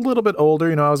was a little bit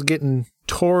older, I was getting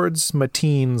towards my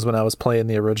teens when I was playing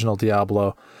the original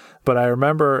Diablo, but I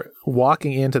remember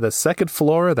walking into the second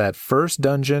floor of that first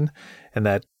dungeon, and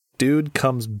that dude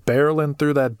comes barreling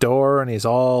through that door, and he's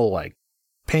all like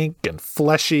pink and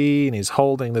fleshy, and he's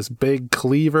holding this big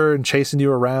cleaver and chasing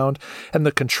you around, and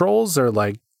the controls are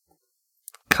like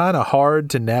kind of hard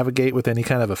to navigate with any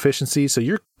kind of efficiency, so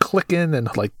you're clicking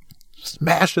and like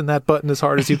smashing that button as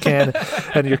hard as you can,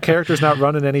 and your character's not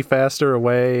running any faster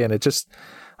away, and it just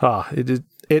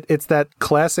it's that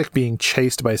classic being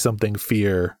chased by something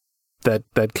fear that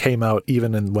came out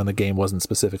even when the game wasn't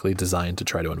specifically designed to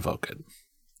try to invoke it.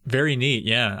 Very neat.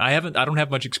 Yeah, I don't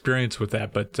have much experience with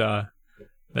that, but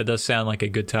that does sound like a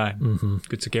good time.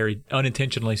 Good scary,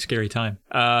 unintentionally scary time.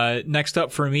 Next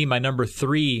up for me, my number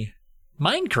 3,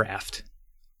 Minecraft.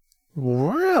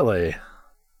 Really?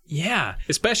 Yeah,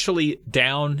 especially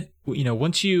down,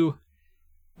 once you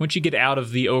get out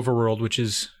of the overworld, which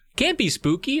can be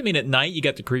spooky. I mean, at night you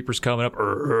got the creepers coming up,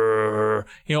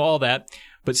 all that.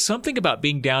 But something about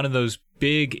being down in those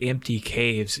big empty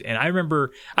caves, and I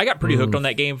remember I got pretty hooked on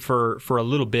that game for a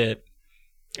little bit.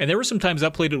 And there were some times I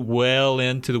played it well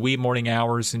into the wee morning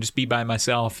hours and just be by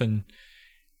myself, and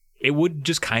it would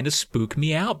just kind of spook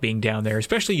me out being down there.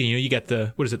 Especially, you got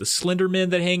the Slender Men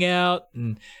that hang out,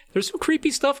 and there's some creepy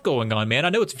stuff going on, man. I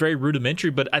know it's very rudimentary,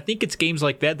 but I think it's games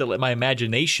like that let my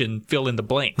imagination fill in the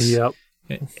blanks. Yep.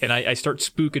 And I start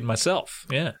spooking myself.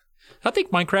 Yeah. I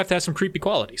think Minecraft has some creepy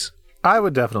qualities. I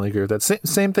would definitely agree with that.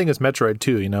 Same thing as Metroid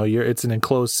 2, it's an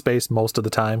enclosed space most of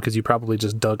the time because you probably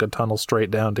just dug a tunnel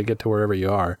straight down to get to wherever you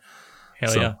are.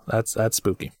 Hell yeah. That's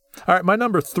spooky. All right, my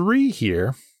number 3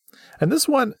 here. And this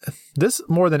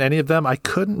more than any of them, I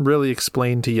couldn't really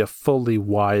explain to you fully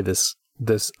why this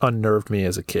unnerved me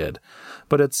as a kid.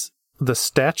 But it's the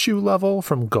statue level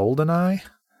from GoldenEye.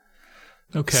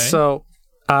 Okay. So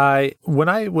when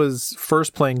I was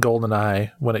first playing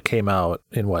GoldenEye when it came out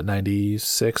in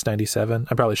 96, 97,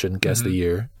 I probably shouldn't guess the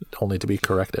year, only to be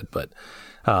corrected, but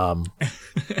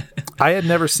I had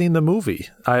never seen the movie.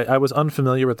 I was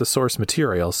unfamiliar with the source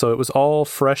material, so it was all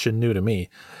fresh and new to me.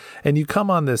 And you come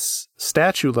on this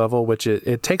statue level, which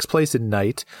it takes place at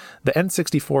night. The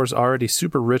N64 is already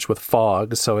super rich with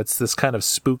fog, so it's this kind of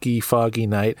spooky, foggy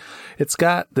night. It's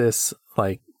got this,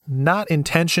 like, not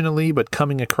intentionally, but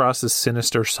coming across this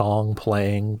sinister song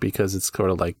playing because it's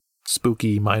sort of like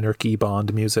spooky minor key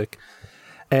Bond music.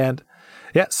 And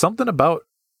yeah, something about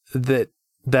that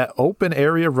open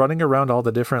area running around all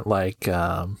the different like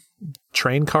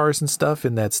train cars and stuff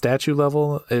in that statue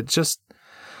level, it just,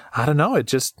 I don't know,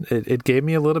 it gave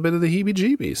me a little bit of the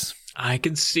heebie-jeebies. I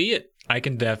can see it. I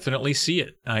can definitely see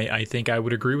it. I think I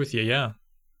would agree with you, yeah.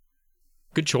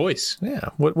 Good choice. Yeah.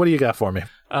 What do you got for me?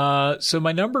 So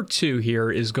my number 2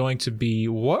 here is going to be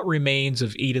What Remains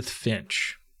of Edith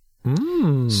Finch.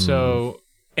 So,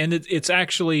 and it's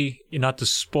actually, not to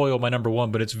spoil my number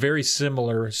 1, but it's very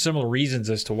similar reasons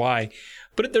as to why.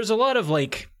 But there's a lot of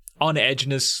like on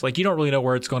edgeness, like you don't really know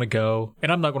where it's going to go.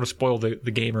 And I'm not going to spoil the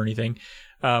game or anything.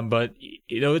 But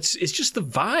it's just the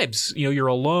vibes. You're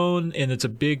alone and it's a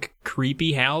big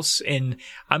creepy house, and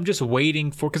I'm just waiting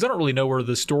because I don't really know where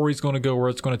the story's going to go, where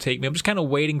it's going to take me. I'm just kind of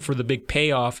waiting for the big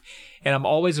payoff, and I'm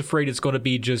always afraid it's going to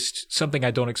be just something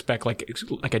I don't expect, like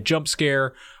a jump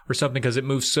scare or something, because it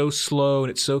moves so slow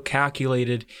and it's so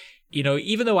calculated.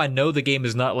 Even though I know the game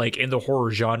is not like in the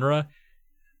horror genre,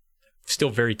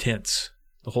 still very tense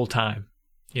the whole time.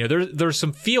 There's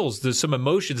some feels, there's some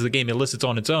emotions the game elicits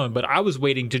on its own, but I was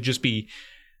waiting to just be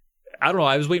I don't know.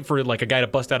 I was waiting for like a guy to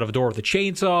bust out of a door with a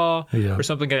chainsaw or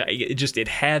something. It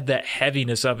had that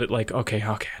heaviness of it. Like, okay,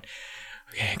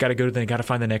 gotta go gotta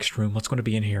find the next room. What's going to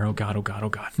be in here? Oh God.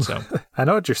 So I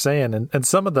know what you're saying, and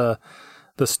some of the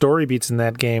story beats in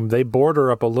that game, they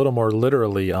border up a little more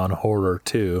literally on horror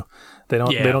too. They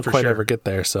don't quite ever get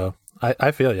there. So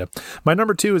I feel you. My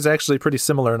number 2 is actually pretty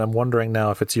similar, and I'm wondering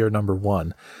now if it's your number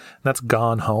 1. That's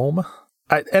Gone Home.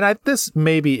 This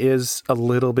maybe is a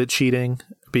little bit cheating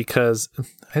because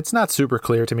it's not super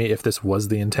clear to me if this was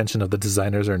the intention of the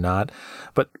designers or not.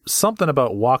 But something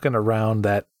about walking around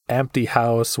that empty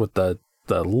house with the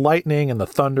lightning and the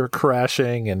thunder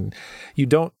crashing, and you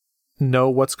don't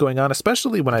know what's going on,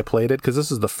 especially when I played it, because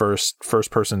this is the first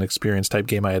person experience type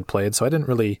game I had played, so I didn't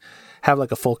really have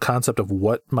like a full concept of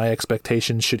what my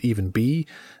expectations should even be,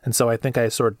 and so I think I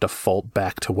sort of default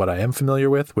back to what I am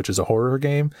familiar with, which is a horror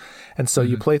game. And so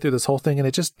you play through this whole thing, and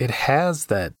it has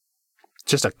that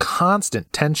just a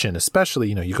constant tension,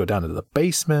 especially, you go down to the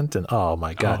basement, and oh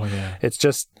my God, it's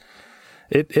just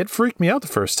it freaked me out the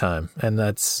first time, and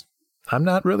I'm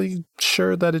not really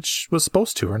sure that it was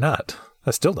supposed to or not. I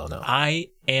still don't know. I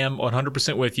am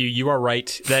 100% with you. You are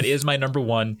right. That is my number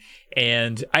 1.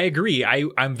 And I agree.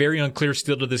 I'm very unclear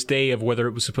still to this day of whether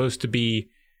it was supposed to be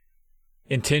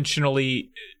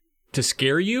intentionally to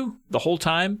scare you the whole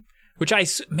time, which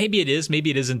maybe it is.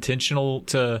 Maybe it is intentional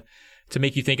to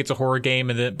make you think it's a horror game.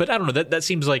 But I don't know. That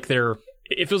seems like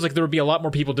it feels like there would be a lot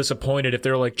more people disappointed if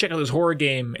they're like, check out this horror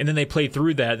game, and then they play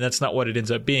through that, and that's not what it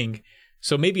ends up being.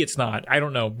 So maybe it's not. I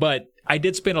don't know. But I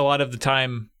did spend a lot of the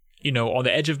time on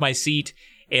the edge of my seat,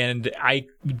 and I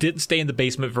didn't stay in the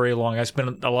basement very long. I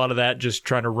spent a lot of that just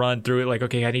trying to run through it, like,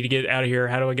 okay, I need to get out of here.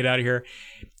 How do I get out of here?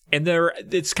 And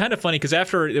it's kind of funny because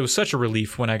after, it was such a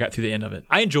relief when I got through the end of it.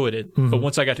 I enjoyed it, but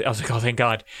once I was like, oh, thank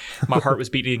God. My heart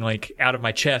was beating like out of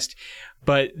my chest.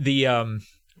 But the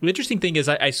interesting thing is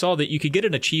I saw that you could get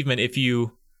an achievement if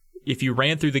you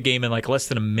ran through the game in like less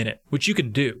than a minute, which you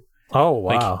can do. Oh,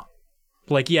 wow.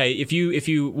 Like, yeah, if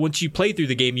you once you play through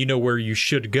the game, you know where you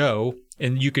should go,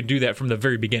 and you can do that from the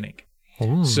very beginning.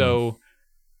 So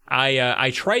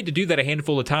I tried to do that a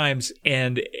handful of times,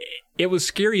 and it was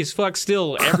scary as fuck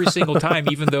still every single time,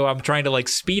 even though I'm trying to like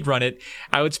speed run it.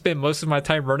 I would spend most of my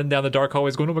time running down the dark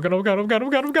hallways going, oh my God, oh God, oh God, oh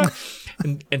God, oh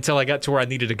God, until I got to where I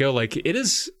needed to go. Like,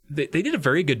 they did a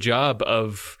very good job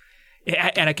of...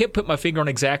 And I can't put my finger on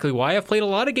exactly why. I've played a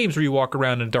lot of games where you walk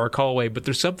around in a dark hallway, but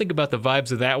there's something about the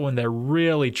vibes of that one that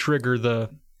really trigger the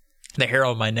hair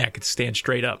on my neck to stand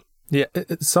straight up. Yeah,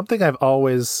 it's something I've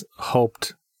always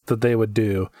hoped that they would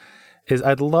do is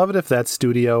I'd love it if that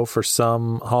studio for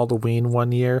some Halloween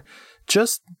one year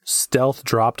just stealth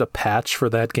dropped a patch for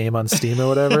that game on Steam or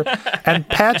whatever and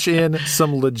patch in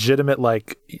some legitimate,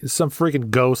 like some freaking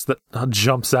ghost that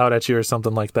jumps out at you or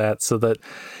something like that, so that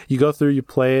you go through, you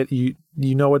play it, you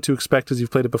know what to expect because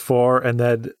you've played it before, and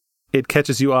then it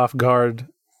catches you off guard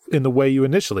in the way you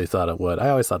initially thought it would. I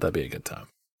always thought that'd be a good time.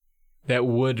 That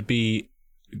would be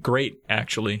great,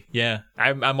 actually. Yeah,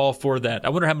 I'm all for that. I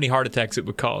wonder how many heart attacks it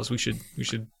would cause. We should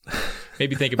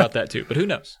maybe think about that too, but who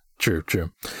knows? True.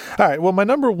 All right, well, my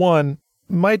number 1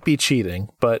 might be cheating,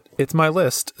 but it's my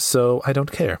list, so I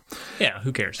don't care. Yeah,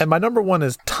 who cares? And my number 1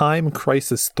 is Time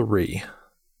Crisis 3.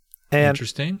 And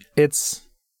interesting. It's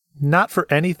not for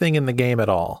anything in the game at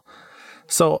all.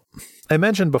 So I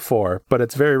mentioned before, but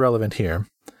it's very relevant here,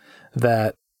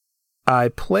 that I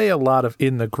play a lot of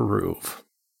In the Groove.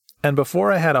 And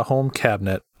before I had a home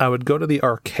cabinet, I would go to the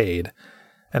arcade,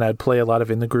 and I'd play a lot of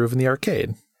In the Groove in the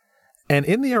arcade. And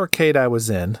in the arcade I was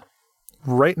in,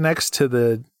 right next to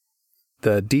the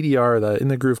DDR, the In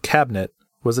the Groove cabinet,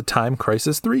 was a Time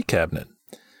Crisis 3 cabinet.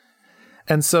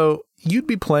 And so you'd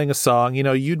be playing a song,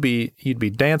 you'd be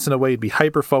dancing away, you'd be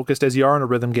hyper focused as you are in a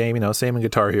rhythm game, same in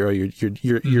Guitar Hero,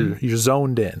 you're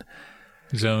zoned in.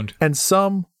 Zoned. And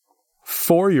some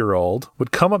 4-year-old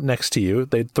would come up next to you,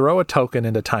 they'd throw a token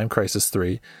into Time Crisis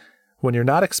 3 when you're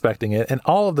not expecting it, and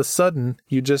all of a sudden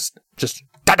you just this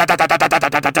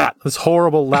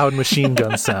horrible loud machine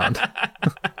gun sound.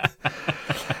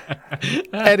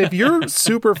 And if you're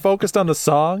super focused on the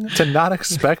song to not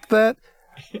expect that,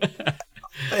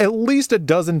 at least a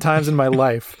dozen times in my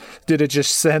life did it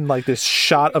just send like this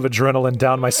shot of adrenaline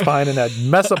down my spine, and I'd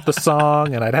mess up the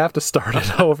song and I'd have to start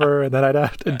it over, and then I'd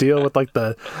have to deal with like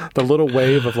the little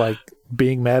wave of like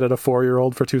being mad at a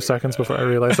 4-year-old for 2 seconds before I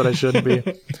realized that I shouldn't be.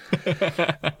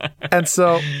 And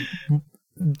so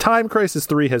Time Crisis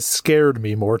 3 has scared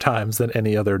me more times than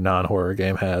any other non-horror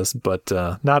game has, but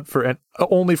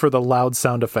only for the loud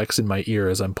sound effects in my ear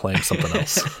as I'm playing something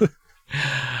else.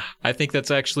 I think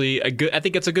that's actually I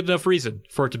think that's a good enough reason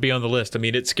for it to be on the list. I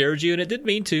mean, it scared you, and it didn't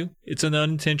mean to. It's an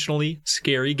unintentionally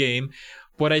scary game.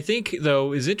 What I think,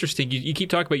 though, is interesting, you keep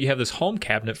talking about you have this home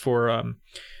cabinet for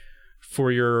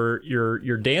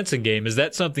your dancing game. Is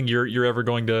that something you're ever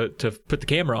going to put the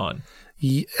camera on?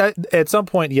 At some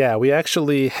point, yeah. We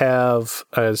actually have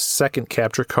a second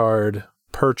capture card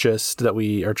purchased that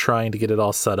we are trying to get it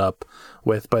all set up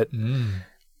with, but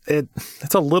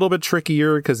it's a little bit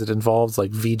trickier because it involves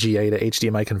like VGA to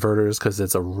HDMI converters because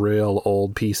it's a real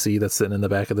old PC that's sitting in the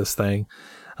back of this thing.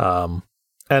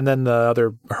 And then the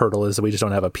other hurdle is that we just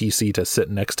don't have a PC to sit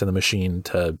next to the machine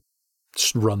to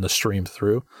run the stream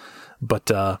through.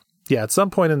 But yeah, at some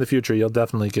point in the future, you'll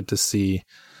definitely get to see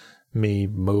me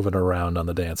moving around on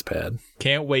the dance pad.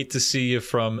 Can't wait to see you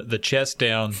from the chest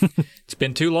down. It's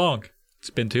been too long.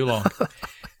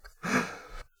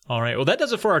 All right. Well, that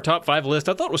does it for our top 5 list.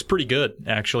 I thought it was pretty good,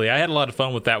 actually. I had a lot of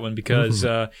fun with that one because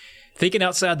thinking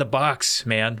outside the box,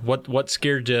 man. What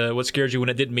scared you when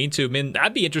it didn't mean to? I mean,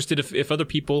 I'd be interested if other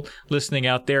people listening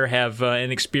out there have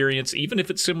an experience, even if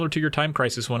it's similar to your Time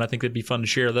Crisis one. I think it'd be fun to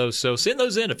share those. So send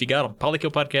those in if you got them.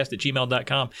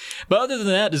 polykillpodcast@gmail.com. But other than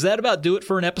that, does that about do it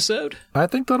for an episode? I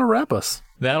think that'll wrap us.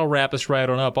 That'll wrap us right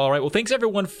on up. All right. Well, thanks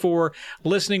everyone for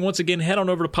listening. Once again, head on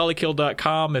over to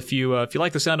polykill.com if you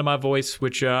like the sound of my voice,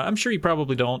 which I'm sure you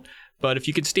probably don't. But if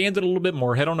you could stand it a little bit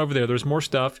more, head on over there. There's more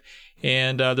stuff.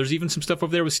 And there's even some stuff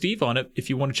over there with Steve on it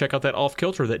if you want to check out that Off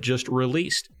Kilter that just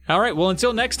released. All right. Well,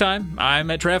 until next time,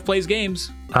 I'm at Trav Plays Games.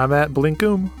 I'm at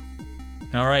Blinkoom.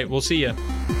 All right. We'll see you.